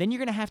 then you're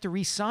going to have to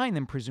re-sign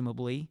them,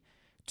 presumably,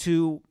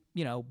 to,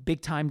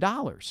 big-time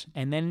dollars.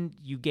 And then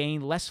you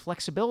gain less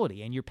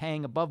flexibility, and you're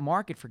paying above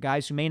market for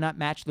guys who may not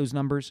match those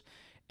numbers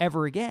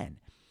ever again.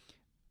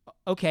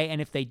 Okay,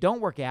 and if they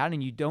don't work out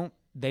and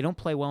they don't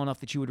play well enough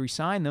that you would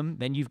re-sign them,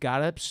 then you've got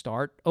to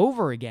start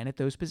over again at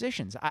those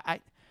positions.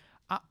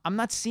 I'm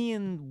not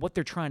seeing what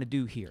they're trying to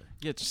do here.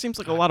 Yeah, it just seems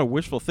like a lot of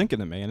wishful thinking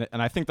to me,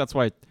 and I think that's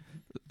why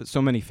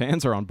so many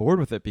fans are on board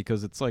with it,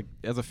 because it's like,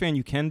 as a fan,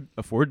 you can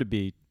afford to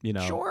be,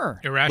 Sure,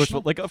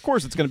 irrational. Like, of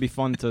course, it's going to be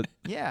fun to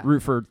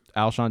root for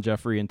Alshon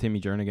Jeffrey and Timmy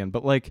Jernigan,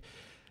 but like,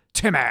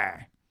 Timmy.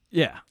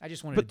 Yeah, I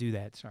just wanted to do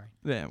that. Sorry.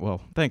 Yeah,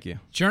 well, thank you.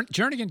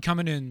 Jernigan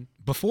coming in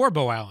before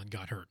Bo Allen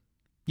got hurt.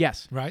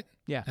 Yes. Right.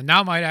 Yeah. And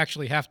now might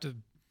actually have to.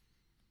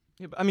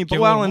 Yeah, but, I mean, Give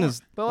Bo a little Allen more.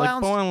 is Bo like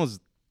Allen's Bo Allen was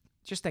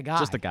just a guy.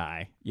 just a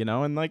guy,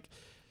 and like,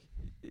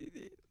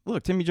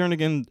 look, Timmy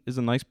Jernigan is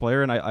a nice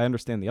player, and I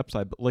understand the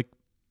upside, but like,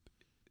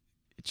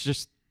 it's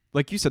just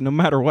like you said, no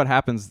matter what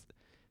happens,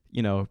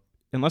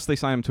 unless they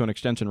sign him to an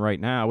extension right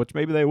now, which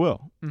maybe they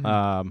will,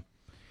 Mm-hmm.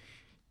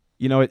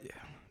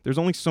 there's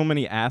only so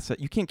many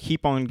assets. You can't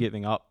keep on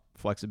giving up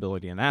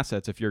flexibility and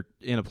assets if you're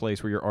in a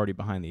place where you're already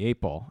behind the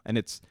 8 ball, and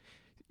it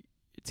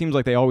seems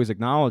like they always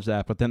acknowledge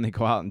that, but then they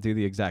go out and do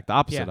the exact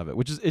opposite of it,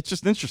 which is it's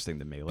just interesting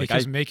to me. Like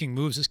Because making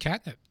moves is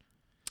catnip.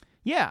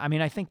 Yeah, I mean,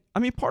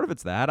 part of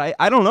it's that.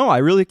 I don't know. I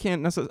really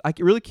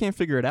can't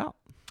figure it out.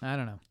 I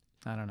don't know.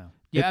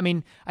 Yeah, I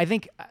mean, I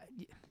think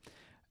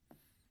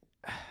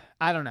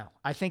I don't know.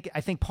 I think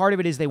part of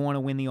it is they want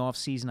to win the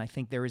offseason. I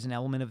think there is an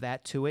element of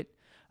that to it.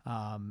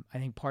 I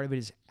think part of it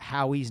is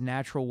Howie's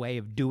natural way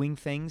of doing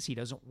things. He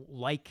doesn't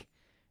like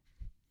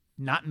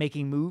not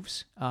making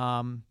moves.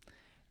 I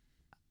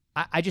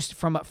just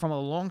from a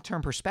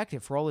long-term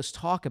perspective, for all this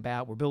talk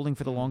about we're building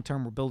for the long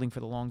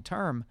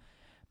term,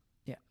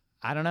 yeah,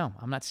 I don't know.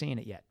 I'm not seeing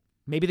it yet.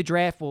 Maybe the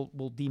draft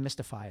will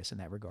demystify us in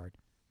that regard.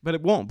 But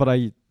it won't. But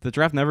the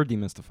draft never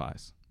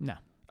demystifies. No.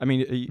 I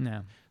mean,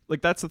 no.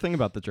 Like, that's the thing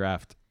about the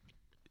draft.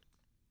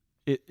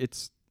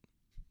 It's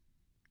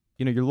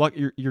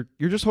you're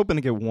just hoping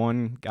to get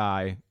one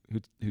guy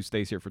who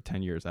stays here for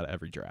 10 years out of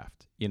every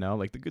draft.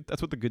 Like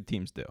that's what the good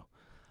teams do.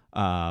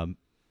 And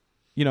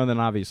then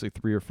obviously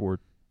 3 or 4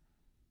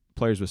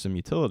 players with some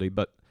utility.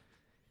 But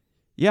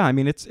yeah, I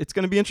mean, it's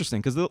going to be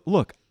interesting because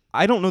look,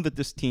 I don't know that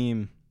this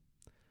team.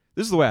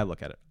 This is the way I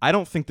look at it. I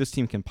don't think this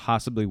team can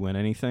possibly win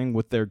anything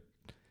with their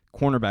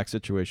cornerback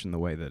situation the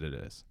way that it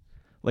is.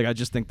 Like, I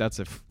just think that's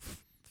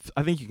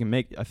I think you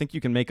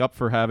can make up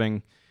for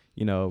having,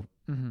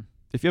 Mm-hmm.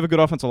 if you have a good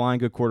offensive line,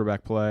 good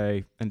quarterback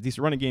play, and a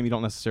decent running game, you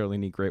don't necessarily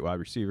need great wide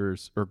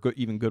receivers or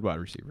even good wide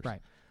receivers.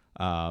 Right.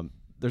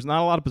 There's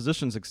not a lot of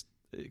positions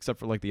except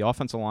for like the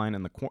offensive line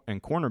and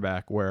and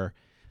cornerback where,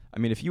 I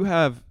mean, if you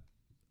have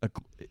a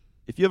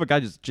guy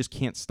just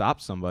can't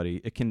stop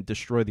somebody, it can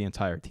destroy the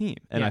entire team.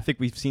 And I think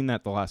we've seen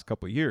that the last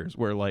couple of years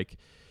where, like,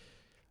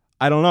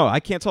 I don't know. I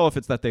can't tell if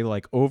it's that they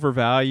like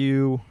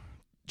overvalue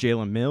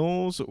Jalen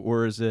Mills,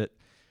 or is it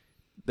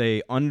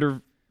they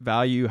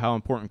undervalue how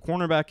important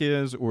cornerback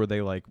is, or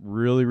they like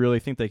really, really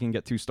think they can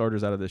get 2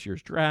 starters out of this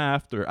year's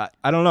draft, or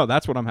I don't know.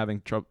 That's what I'm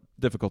having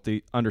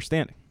difficulty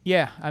understanding.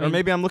 Yeah, I mean, or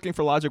maybe I'm looking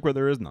for logic where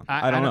there is none.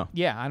 I don't know.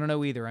 Yeah, I don't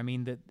know either. I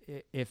mean, that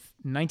if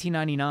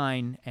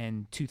 1999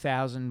 and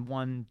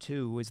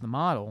 2001-2 is the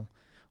model,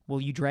 well,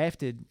 you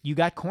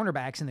got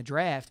cornerbacks in the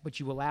draft, but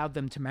you allowed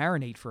them to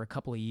marinate for a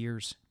couple of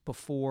years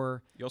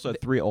before. You also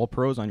had 3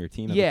 All-Pros on your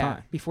team at the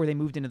time. Before they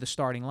moved into the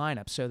starting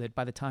lineup, so that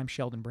by the time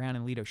Sheldon Brown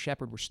and Lito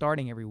Shepherd were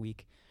starting every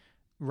week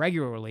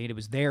regularly, it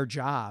was their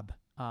job.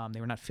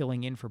 They were not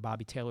filling in for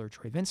Bobby Taylor or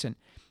Troy Vincent.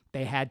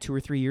 They had 2 or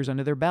 3 years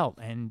under their belt,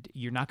 and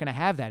you're not going to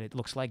have that, it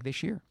looks like,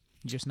 this year.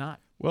 Just not.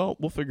 Well,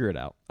 we'll figure it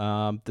out.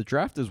 The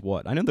draft is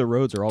what? I know the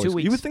roads are always. 2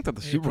 weeks. You would think that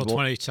the Super April Bowl.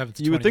 27th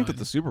to You would think that 29th.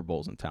 the Super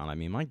Bowl's in town. I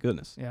mean, my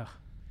goodness. Yeah.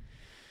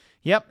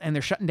 Yep, and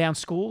they're shutting down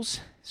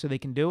schools so they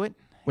can do it.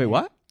 Wait,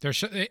 what?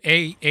 There's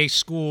a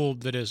school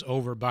that is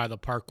over by the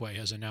Parkway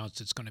has announced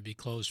it's going to be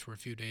closed for a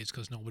few days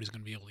because nobody's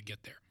going to be able to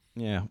get there.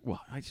 Yeah.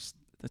 Well,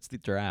 that's the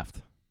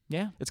draft.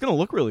 Yeah. It's gonna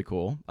look really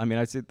cool. I mean,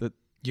 I see that.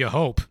 You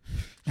hope.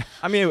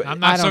 I mean,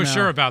 I'm I not so don't know.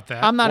 sure about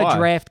that. I'm not Why? a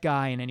draft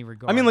guy in any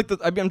regard. I mean,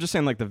 I'm just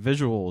saying, like the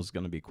visual is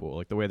gonna be cool,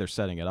 like the way they're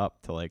setting it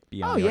up to like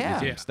be on the yeah.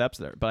 museum steps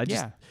there. But I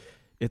just, Yeah.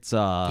 it's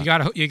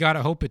You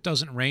gotta hope it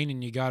doesn't rain,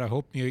 and you gotta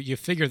hope you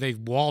figure they've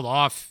walled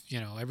off,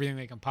 everything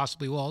they can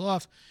possibly wall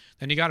off.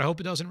 Then you gotta hope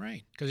it doesn't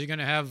rain because you're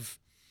gonna have.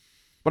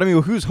 But I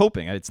mean, who's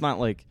hoping? It's not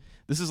like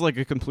this is like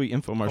a complete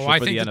infomercial I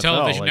for think the the NFL.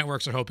 television like-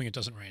 networks are hoping it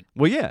doesn't rain.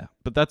 Well, yeah,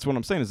 but that's what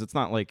I'm saying is it's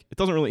not like it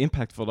doesn't really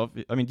impact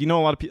Philadelphia. I mean, do you know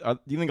a lot of people? Do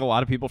you think a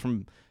lot of people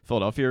from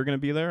Philadelphia are going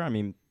to be there? I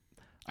mean,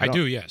 I don't-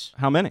 do, yes.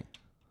 How many?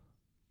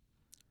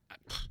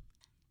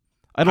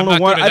 I don't I'm know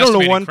not one. good at I don't know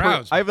estimating one.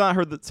 crowds, I have not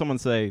heard that someone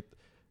say,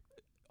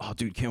 "Oh,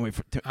 dude, can't wait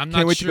I'm can't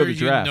not wait to sure go to the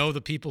you draft." know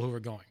the people who are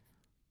going.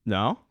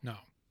 No, No,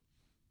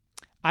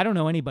 I don't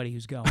know anybody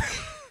who's going.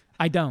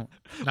 I don't.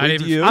 not Wait,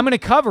 even. do you? I'm going to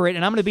cover it,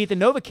 and I'm going to be at the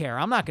NovaCare.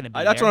 I'm not going to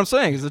be That's there. what I'm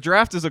saying. Is the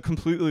draft is a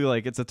completely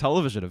like it's a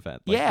television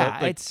event. Like, Yeah,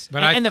 like, it's.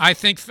 But and the, I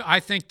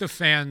think the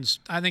fans.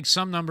 I think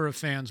some number of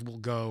fans will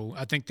go.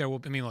 I think there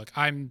will. I mean, look,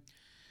 I'm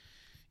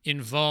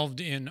involved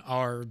in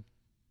our,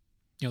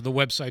 the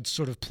website's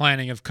sort of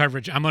planning of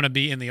coverage. I'm going to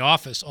be in the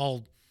office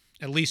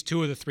at least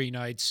 2 of the 3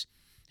 nights,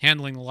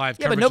 handling the live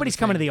yeah, coverage. but nobody's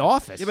coming to the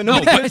office. Yeah, but No,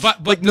 nobody,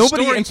 but like the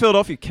nobody in stories-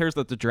 Philadelphia cares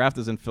that the draft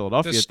is in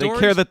Philadelphia. They care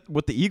stories- that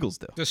what the Eagles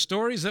do. The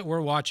stories that we're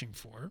watching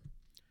for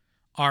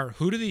are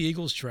who do the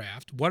Eagles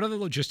draft? What are the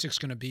logistics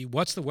going to be?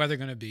 What's the weather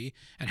going to be?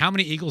 And how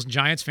many Eagles and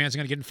Giants fans are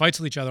going to get in fights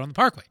with each other on the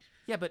Parkway?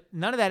 Yeah, but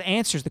none of that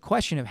answers the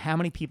question of how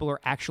many people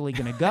are actually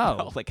going to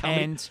go. Like, how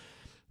many- and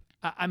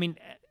I mean,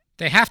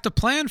 They have to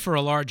plan for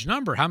a large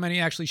number. How many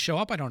actually show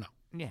up? I don't know.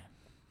 yeah,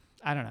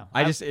 I don't know.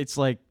 It's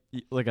like I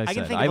I can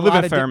said, think I of a live lot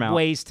in of Fairmount.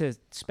 ways to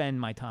spend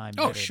my time.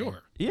 Oh, better than-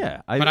 sure.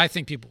 Yeah, But I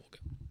think people will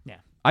go. Yeah.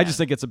 I just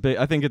think it's a big.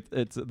 I think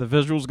it's the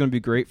visual is going to be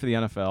great for the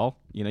NFL.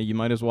 You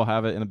might as well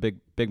have it in a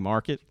big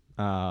market.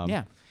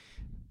 Yeah.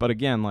 But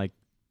again, like,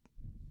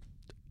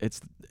 it's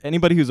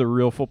anybody who's a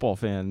real football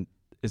fan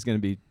is going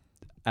to be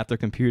at their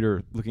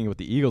computer looking at what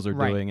the Eagles are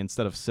Right. doing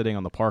instead of sitting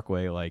on the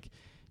Parkway like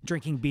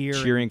Drinking beer.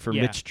 cheering and, for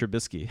yeah. Mitch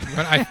Trubisky.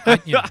 But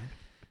I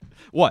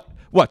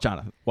What,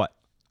 Jonathan? What?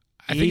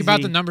 I think about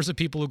Easy. the numbers of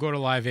people who go to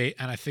Live 8,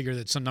 and I figure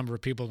that some number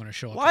of people are going to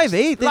show up. Live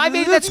 8. Live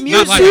 8, that's You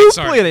music. Not Live 8,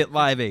 sorry. played at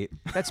Live 8.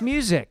 That's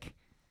music.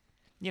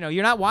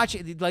 You're not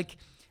watching like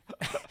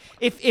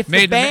if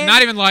Made the in- band,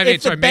 not even Live if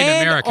 8, sorry, the Made in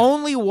band America.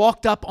 only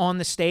walked up on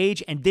the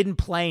stage and didn't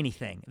play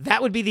anything,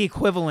 that would be the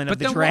equivalent of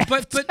the draft.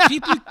 but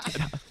people,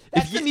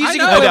 That's the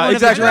music I know, equivalent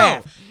exactly. of the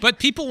draft. but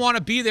people want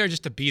to be there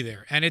just to be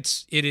there, and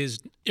it is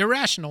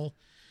irrational.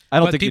 I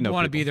don't but think people you know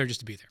want to people. be there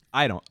just to be there.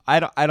 I don't.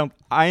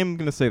 I am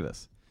going to say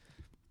this.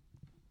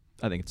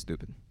 I think it's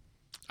stupid.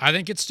 I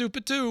think it's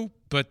stupid too,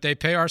 but they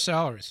pay our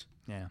salaries.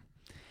 Yeah.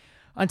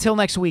 Until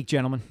next week,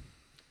 gentlemen.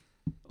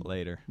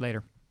 Later.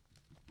 Later.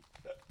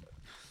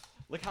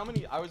 Like how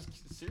many? I was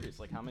serious.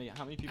 Like how many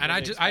people? And are I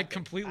they just I expecting?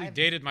 completely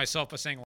dated myself by saying